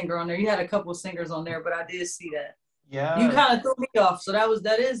another singer on there. You had a couple singers on there, but I did see that. You Yeah. kind of threw me off, so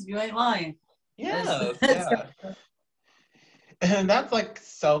that is you ain't lying. Yes, yeah. And that's like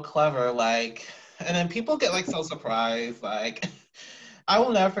so clever, like, and then people get like so surprised, like, I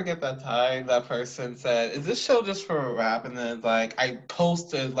will never forget that time that person said, "Is this show just for rap?" And then like I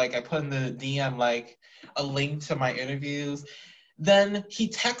posted, like I put in the DM like a link to my interviews. Then he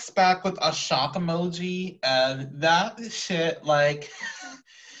texts back with a shock emoji, and that shit, like,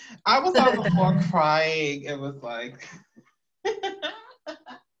 I was on the floor crying. It was like,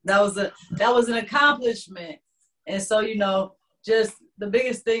 that was an accomplishment, and so just the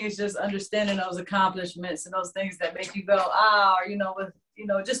biggest thing is just understanding those accomplishments and those things that make you go,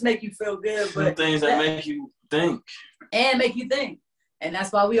 just make you feel good. But things that make you think. And make you think. And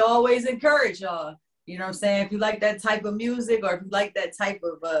that's why we always encourage y'all. You know what I'm saying? If you like that type of music, or if you like that type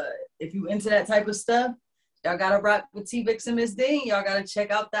of, if you into that type of stuff, y'all gotta rock with T.Vickz and Mrs.Dean. Y'all gotta check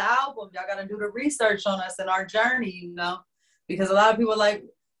out the album. Y'all gotta do the research on us and our journey, because a lot of people are like,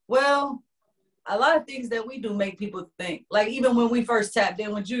 well, a lot of things that we do make people think. Like, even when we first tapped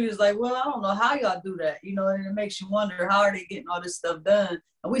in with you, it's like, well, I don't know how y'all do that, and it makes you wonder, how are they getting all this stuff done?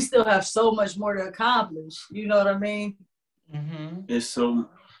 And we still have so much more to accomplish. You know what I mean? mm-hmm. There's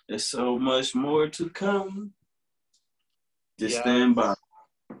so much more to come. Just stand by.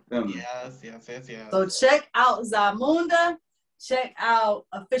 Yes. So check out ZAMUNDA. Check out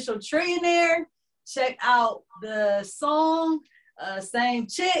Official Trillionair. Check out the song, Same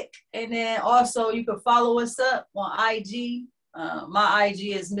Chick. And then also you can follow us up on IG. My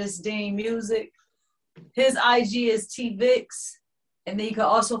IG is Mrs.Dean Music. His IG is T.Vickz. And then you can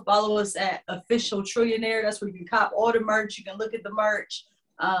also follow us at Official Trillionair. That's where you can cop all the merch. You can look at the merch.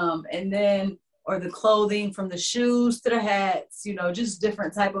 And then, or the clothing, from the shoes to the hats, just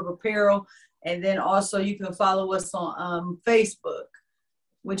different type of apparel. And then also you can follow us on Facebook,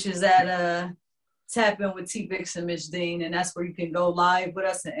 which is at Tap In with T.Vickz and Mrs.Dean. And that's where you can go live with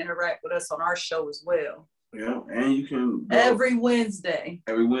us and interact with us on our show as well. Yeah, and you can go every Wednesday.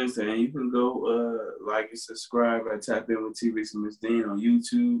 And you can go like and subscribe at Tap In with T.Vickz and Mrs.Dean on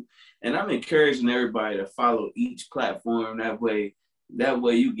YouTube. And I'm encouraging everybody to follow each platform. That way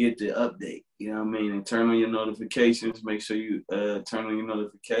you get the update. You know what I mean? And turn on your notifications. Make sure you turn on your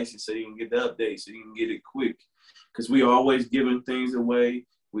notifications so you can get the update, so you can get it quick. Because we always giving things away.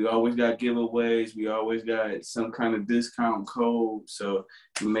 We always got giveaways. We always got some kind of discount code. So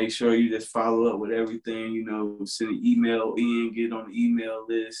you make sure you just follow up with everything, send an email in, get on the email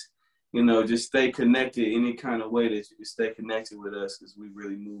list, just stay connected any kind of way that you can stay connected with us, because we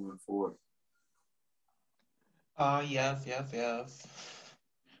really moving forward. Yes.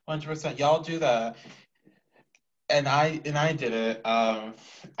 100%. Y'all do that. And I did it. I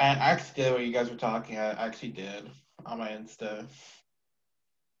actually did what you guys were talking. I actually did on my Insta.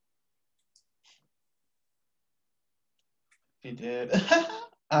 He did.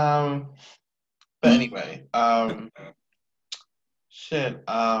 But anyway, shit.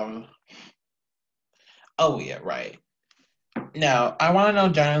 Oh yeah, right. Now, I want to know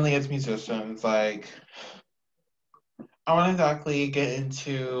generally as musicians, like, I want to exactly get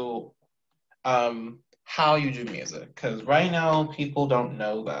into how you do music, because right now people don't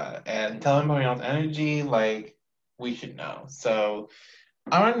know that, and telling them about energy, like, we should know. So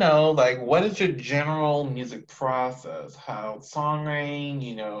I want to know, like, what is your general music process? How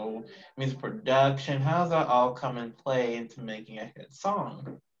songwriting, music production, how does that all come and play into making a hit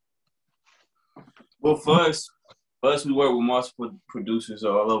song? Well, for us, we work with multiple producers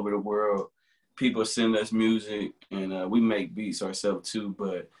all over the world. People send us music, and we make beats ourselves too.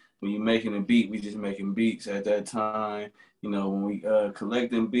 But when you're making a beat, we just making beats at that time. You know, when we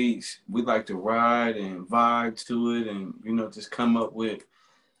collecting beats, we like to ride and vibe to it, and you know, just come up with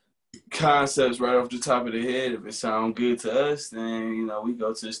concepts right off the top of the head. If it sounds good to us, then you know we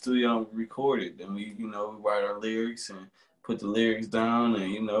go to the studio and record it. Then we, you know, we write our lyrics and put the lyrics down,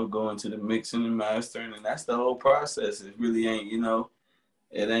 and you know, go into the mixing and mastering, and that's the whole process. It really ain't, you know,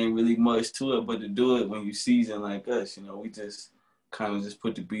 it ain't really much to it, but to do it when you season like us, you know, we just kind of just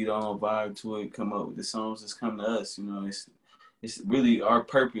put the beat on, vibe to it, come up with the songs that's come to us. You know, it's really our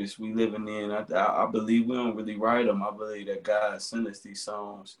purpose we living in. I believe we don't really write them. I believe that God sent us these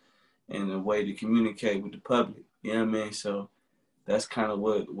songs in a way to communicate with the public. You know what I mean? So that's kind of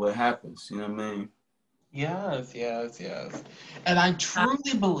what happens. You know what I mean? Yes, yes, yes. And I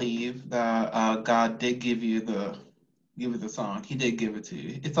truly believe that God did give you the song. He did give it to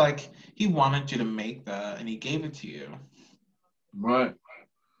you. It's like he wanted you to make that and he gave it to you. Right,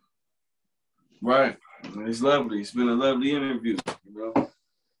 right. And it's lovely. It's been a lovely interview. You know.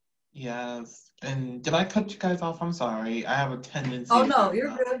 Yes. And did I cut you guys off? I'm sorry. I have a tendency. Oh no, you're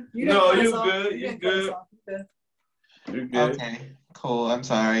good. You didn't No, cut us you're off. good. You You're didn't cut us good. off. You're good. You're good. Okay, cool. I'm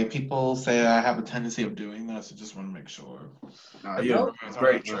sorry. People say I have a tendency of doing that, so just want to make sure. Nah, That you're Nope.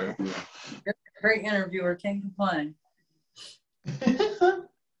 great. You're a great interviewer. Can't complain.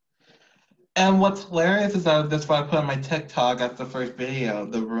 And what's hilarious is that that's what I put on my TikTok as the first video.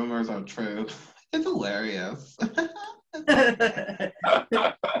 The rumors are true. It's hilarious.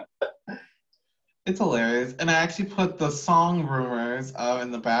 It's hilarious. And I actually put the song rumors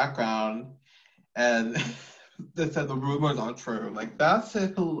in the background, and they said the rumors are true. Like, that's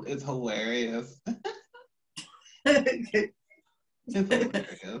it, it's hilarious. It's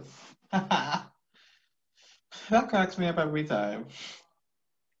hilarious. That cracks me up every time.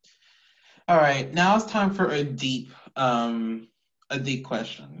 All right, now it's time for a deep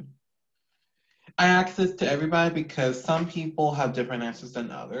question. I ask this to everybody because some people have different answers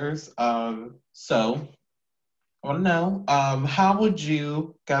than others. So I want to know, how would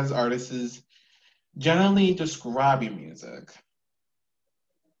you guys, artists, generally describe your music?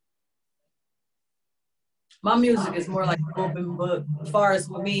 My music is more like an open book. As far as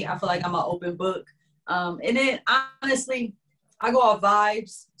with me, I feel like I'm an open book. And then honestly, I go off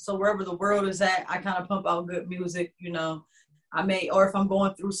vibes. So wherever the world is at, I kind of pump out good music, you know. Or if I'm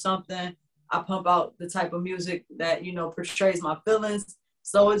going through something, I pump out the type of music that, you know, portrays my feelings.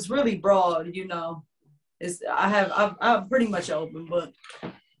 So it's really broad, you know. I'm pretty much an open book.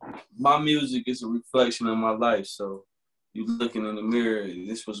 My music is a reflection of my life. So you looking in the mirror,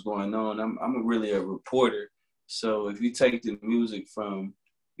 this what's going on. I'm really a reporter. So if you take the music from,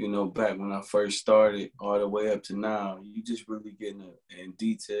 you know, back when I first started all the way up to now, you just really getting a in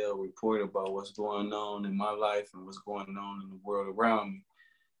detail report about what's going on in my life and what's going on in the world around me.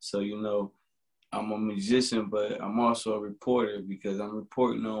 So, you know, I'm a musician, but I'm also a reporter because I'm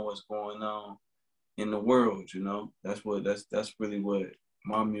reporting on what's going on in the world, you know. That's really what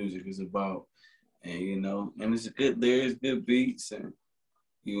my music is about. And you know, and it's good lyrics, good beats, and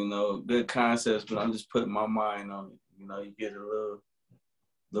you know, good concepts, but I'm just putting my mind on it. You know, you get a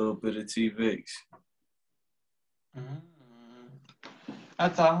little bit of T.Vickz.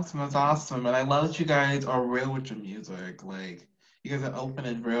 That's awesome. That's awesome. And I love that you guys are real with your music. Like, you guys are open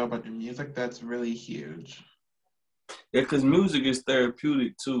and real about your music. That's really huge. Yeah, because music is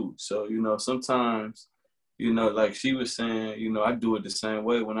therapeutic too. So, you know, sometimes, you know, like she was saying, you know, I do it the same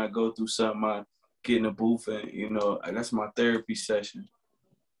way. When I go through something, I get in a booth and, you know, that's my therapy session.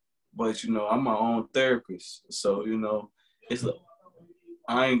 But, you know, I'm my own therapist. So, you know, it's like,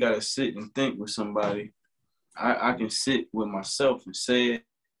 I ain't got to sit and think with somebody. I can sit with myself and say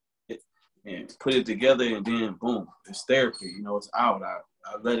it and put it together, and then boom, it's therapy. You know, it's out. I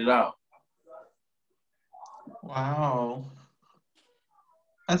let it out. Wow.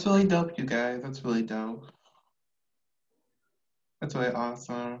 That's really dope, you guys. That's really dope. That's really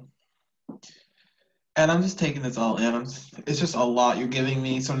awesome. And I'm just taking this all in. It's just a lot you're giving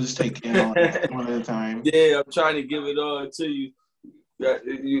me, so I'm just taking it all in one at a time. Yeah, I'm trying to give it all to you.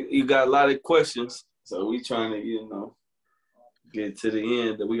 You got a lot of questions, so we trying to, you know, get to the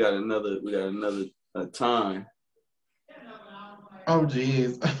end. We got another time. Oh,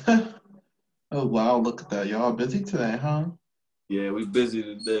 geez. Oh, wow. Look at that. Y'all busy today, huh? Yeah, we busy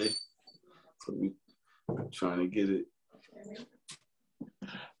today, so we trying to get it.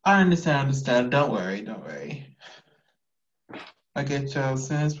 I understand. Don't worry. I'll get you as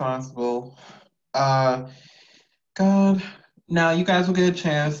soon as possible. God. Now, you guys will get a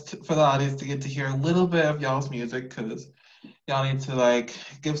chance for the audience to get to hear a little bit of y'all's music because y'all need to like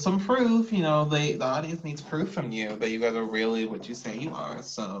give some proof. You know, the audience needs proof from you that you guys are really what you say you are.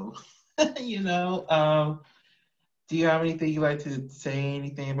 So, you know, do you have anything you'd like to say?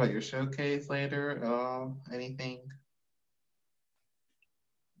 Anything about your showcase later? Anything?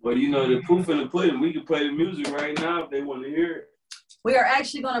 Well, you know, the proof in the pudding. We can play the music right now if they want to hear it. We are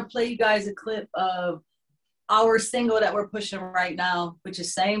actually going to play you guys a clip of our single that we're pushing right now, which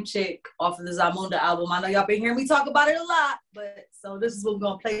is Same Chick off of the ZAMUNDA album. I know y'all been hearing me talk about it a lot, but so this is what we're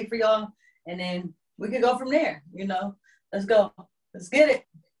going to play for y'all. And then we can go from there, you know. Let's go. Let's get it.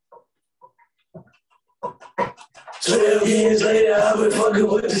 12 years later, I've been fucking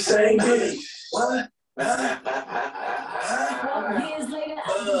with the same bitch. What? 12 years later,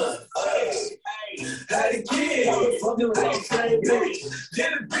 had a kid, I've been fucking with the same bitch.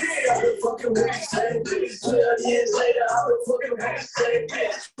 Did a bid, I've been fucking with the same bitch. 12 years later, I've been fucking with the same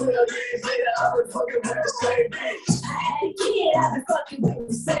bitch. 12 years later, I've been fucking with the same bitch. I had a kid, I've been fucking with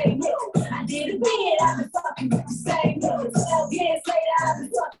the same bitch. I did a bid, I've been fucking with the same bitch. 12 years later, I've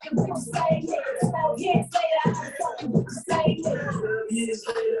been fucking with the same bitch. 12 years later, I've been fucking with the same bitch. 12 years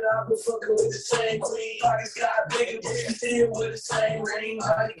later, I've been fucking with the same queen. Pockets got bigger, but she still with the same ring.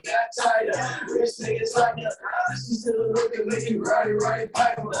 Body got tighter, rich niggas like her. She still looking, making right,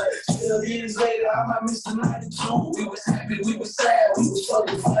 piper. 12 years later, I might miss the night too. We was happy, we was sad, we was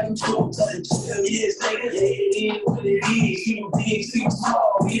fucking fighting too. 12 years later, yeah, it is what it is. She was big, she was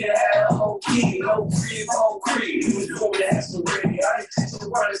small, we done had a whole kid, no crib, whole crib. We was going to have some ready. I done took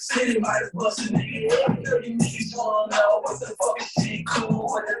around the city, might have busted a nigga. 30 niggas wanna know what the fuck is shit cool.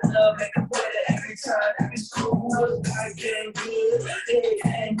 What the love make it better every time that it's cool. What's not getting good?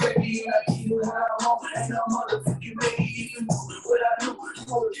 And baby, you not keeping what I want. And I'm motherfucking ready, even what I do.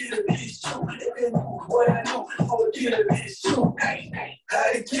 For a killer bitch too. If they know what I do, for a killer bitch too. Hey,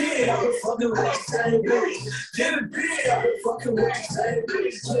 had a kid, I've been fucking with the same bitch. Did a bid, I've been fucking with the same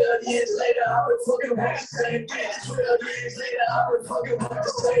bitch. 12 years later, I've been fucking with the same bitch. 12 years later, I've been fucking with the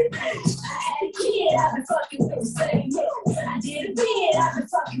same bitch. I had a kid, I've been fucking with the same bitch. I did a bid, I've been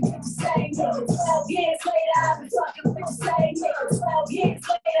fucking with the same bitch. 12 years later, I've been fucking with the same bitch. 12 years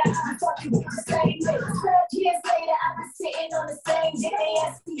later, I've been fucking with the same bitch. 12 years later, I've been sitting on the same dick. They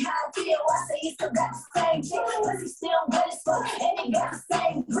ask me how I feel, I say you still got the same chick. Pussy still wet as fuck, and it got the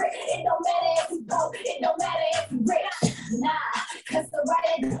same grip. It don't matter if you broke, it don't matter if you rich. Nah, cause the right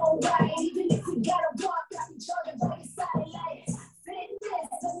ain't no right. Even if we gotta walk, I be charging by your side like fitness.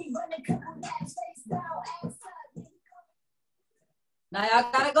 Let me run a couple laps, face down, ass up. Now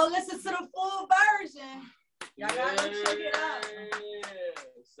y'all gotta go listen to the full version. Y'all gotta go check it out.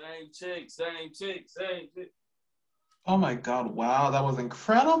 Same chick, same chick, same chick. Oh my God! Wow, that was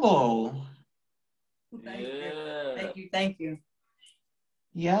incredible. Thank you.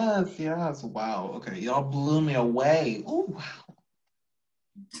 Yes. Wow. Okay, y'all blew me away. Oh wow.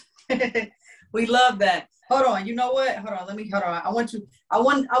 We love that. Hold on. You know what? Hold on. I want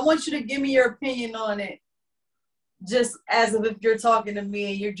you to give me your opinion on it. Just as if you're talking to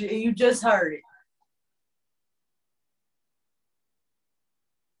me and you just heard it.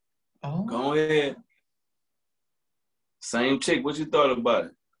 Oh. Go ahead. Same chick. What you thought about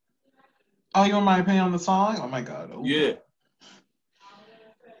it? Oh, you want my opinion on the song? Oh my God. Oh, yeah.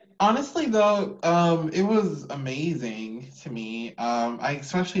 Honestly, though, it was amazing to me. I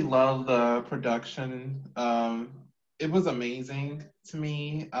especially love the production. It was amazing to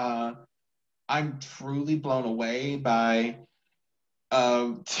me. I'm truly blown away by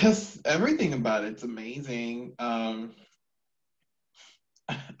just everything about it. It's amazing. I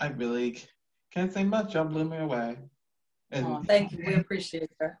really can't say much. Y'all blew me away. And thank you. We appreciate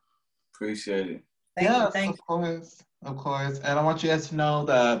that. Appreciate it. Thank you. Of course. And I want you guys to know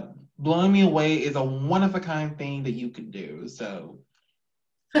that blowing me away is a one-of-a-kind thing that you can do. So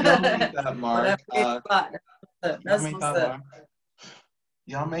y'all made that mark. That's what's up.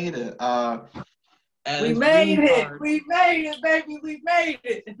 Y'all made it. And we made it. We made it, baby. We made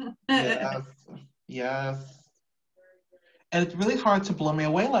it. Yes. And it's really hard to blow me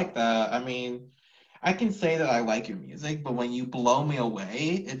away like that. I mean, I can say that I like your music, but when you blow me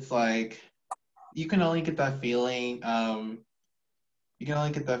away, it's like you can only get that feeling. You can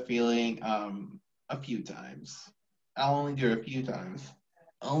only get that feeling a few times. I'll only do it a few times.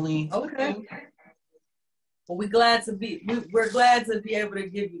 Only. Okay. Well, we're glad to be able to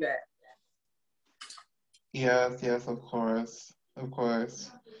give you that. Yes, of course.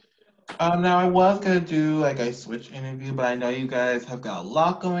 Now I was gonna do like a switch interview, but I know you guys have got a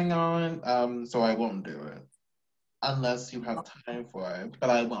lot going on, so I won't do it unless you have time for it. But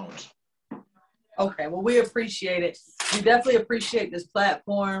I won't. Okay, well, we appreciate it. We definitely appreciate this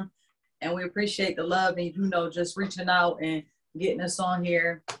platform, and we appreciate the love and just reaching out and getting us on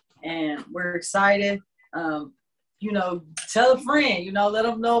here. And we're excited. Tell a friend, let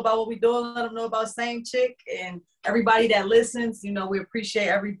them know about what we're doing, let them know about Same Chick, and everybody that listens. We appreciate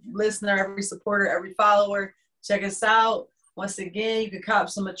every listener, every supporter, every follower. Check us out. Once again, you can cop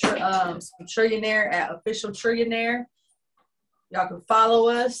some Trillionair at Official Trillionair. Y'all can follow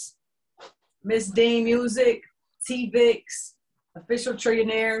us. Miss Dean Music, T.Vickz, Official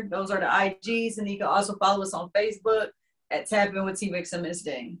Trillionair. Those are the IGs. And you can also follow us on Facebook at Tap In with T.Vickz and Miss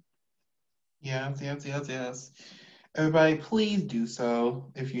Dean. Yes. Everybody, please do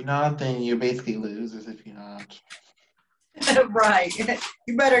so. If you're not, then you're basically losers if you're not. Right.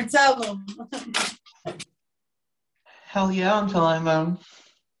 You better tell them. Hell yeah, I'm telling them.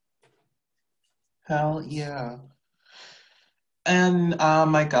 Hell yeah. And oh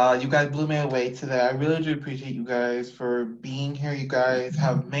my God, you guys blew me away today. I really do appreciate you guys for being here. You guys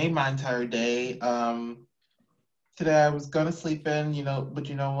have made my entire day. Today I was gonna sleep in, but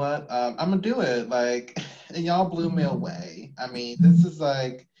you know what? I'm gonna do it. And y'all blew me away. I mean, this is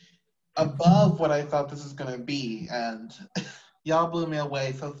above what I thought this was gonna be, and y'all blew me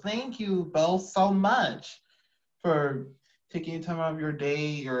away. So thank you both so much for taking time out of your day,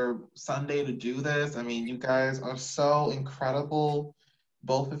 your Sunday to do this. I mean, you guys are so incredible.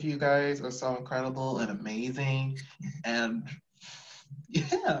 Both of you guys are so incredible and amazing. And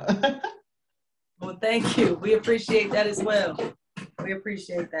yeah. Well, thank you. We appreciate that as well. We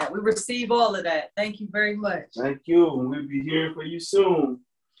appreciate that. We receive all of that. Thank you very much. Thank you. We'll be here for you soon.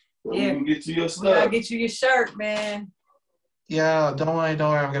 So yeah. We can get you your stuff. Yeah, I'll get you your shirt, man. Yeah, don't worry.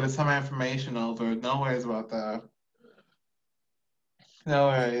 I'm going to send my information over. No worries about that. No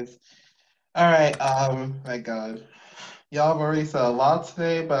worries. All right. My God. Y'all have already said a lot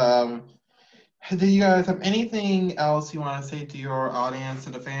today, but do you guys have anything else you want to say to your audience,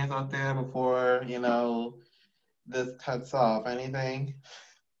 to the fans out there before, this cuts off? Anything?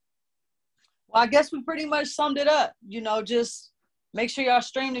 Well, I guess we pretty much summed it up. Just make sure y'all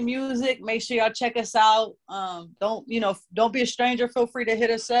stream the music. Make sure y'all check us out. Don't be a stranger. Feel free to hit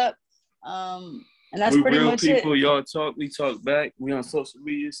us up. And that's we pretty real much people. it. Y'all talk, we talk back. We on social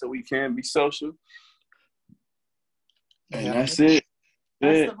media, so we can be social. And Yeah. that's it.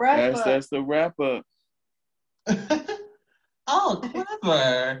 That's the wrap up. That's the wrap up. Oh,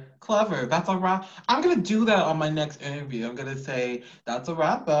 clever. That's a wrap. I'm gonna do that on my next interview. I'm gonna say that's a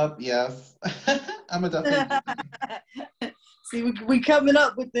wrap up. Yes, I'm gonna definitely. See, we coming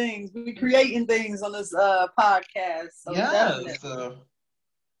up with things. We creating things on this podcast. So yes,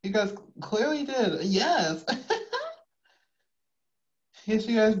 you guys clearly did. Yes, yes,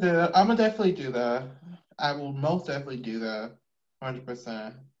 you guys did. I'm gonna definitely do that. I will most definitely do that.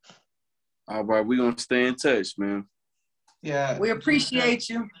 100%. All right, we're gonna stay in touch, man. Yeah. We appreciate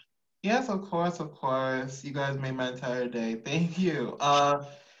you. Yes, of course. You guys made my entire day. Thank you.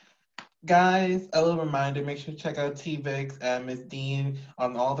 Guys, a little reminder, make sure to check out T.Vickz and Miss Dean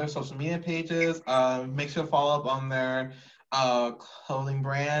on all their social media pages. Make sure to follow up on their clothing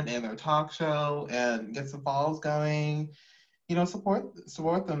brand and their talk show and get some follows going.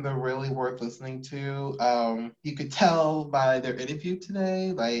 Support them. They're really worth listening to. You could tell by their interview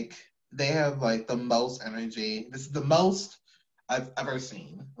today, they have the most energy. This is the most I've ever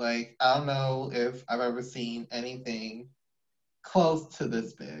seen. I don't know if I've ever seen anything close to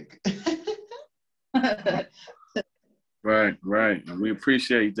this big. Right. And we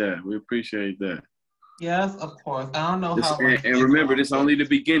appreciate that. Yes, of course. I don't know how. And remember, this is only the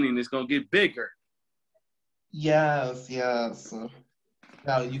beginning. It's gonna get bigger. Yes.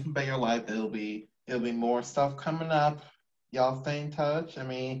 Now you can bet your life it'll be more stuff coming up. Y'all stay in touch. I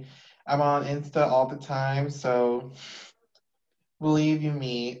mean, I'm on Insta all the time, so believe you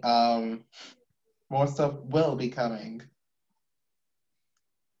me, more stuff will be coming.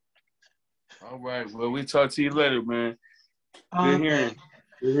 All right. Well, we talk to you later, man. Good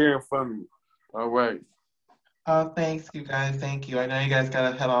hearing from you. All right. Thanks, you guys. Thank you. I know you guys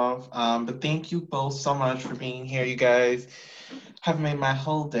gotta head off. But thank you both so much for being here. You guys have made my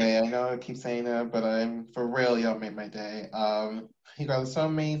whole day. I know I keep saying that, but I'm for real. Y'all made my day. You guys are so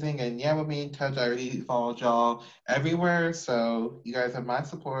amazing, and yeah, we'll be in touch. I already followed y'all everywhere, so you guys have my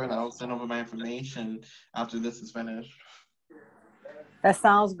support, and I'll send over my information after this is finished. That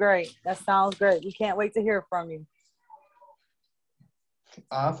sounds great. We can't wait to hear from you.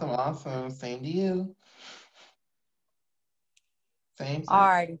 Awesome. Same to you. Same. All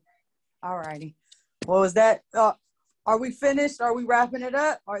righty. What was that? Are we finished? Are we wrapping it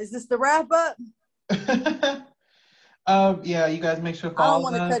up? Or is this the wrap up? Yeah, you guys make sure to I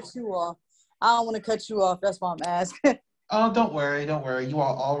follow don't want to cut you off. That's why I'm asking. Oh, don't worry. You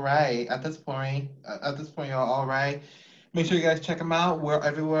are all right. At this point, you're all right. Make sure you guys check them out. We're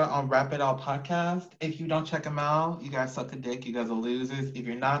everywhere on Wrap It All Podcast. If you don't check them out, you guys suck a dick. You guys are losers. If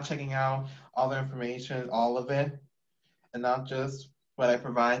you're not checking out all the information, all of it, and not just what I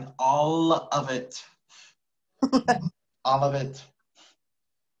provide, all of it. All of it.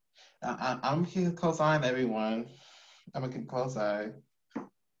 I'm here co-sign everyone. I'm a good co-sign.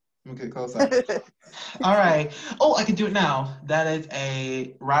 I'm a good co-sign. All right. Oh, I can do it now. That is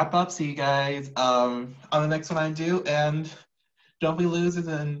a wrap up. See you guys on the next one I do. And don't be losers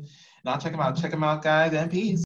and not check them out. Check them out, guys, and peace.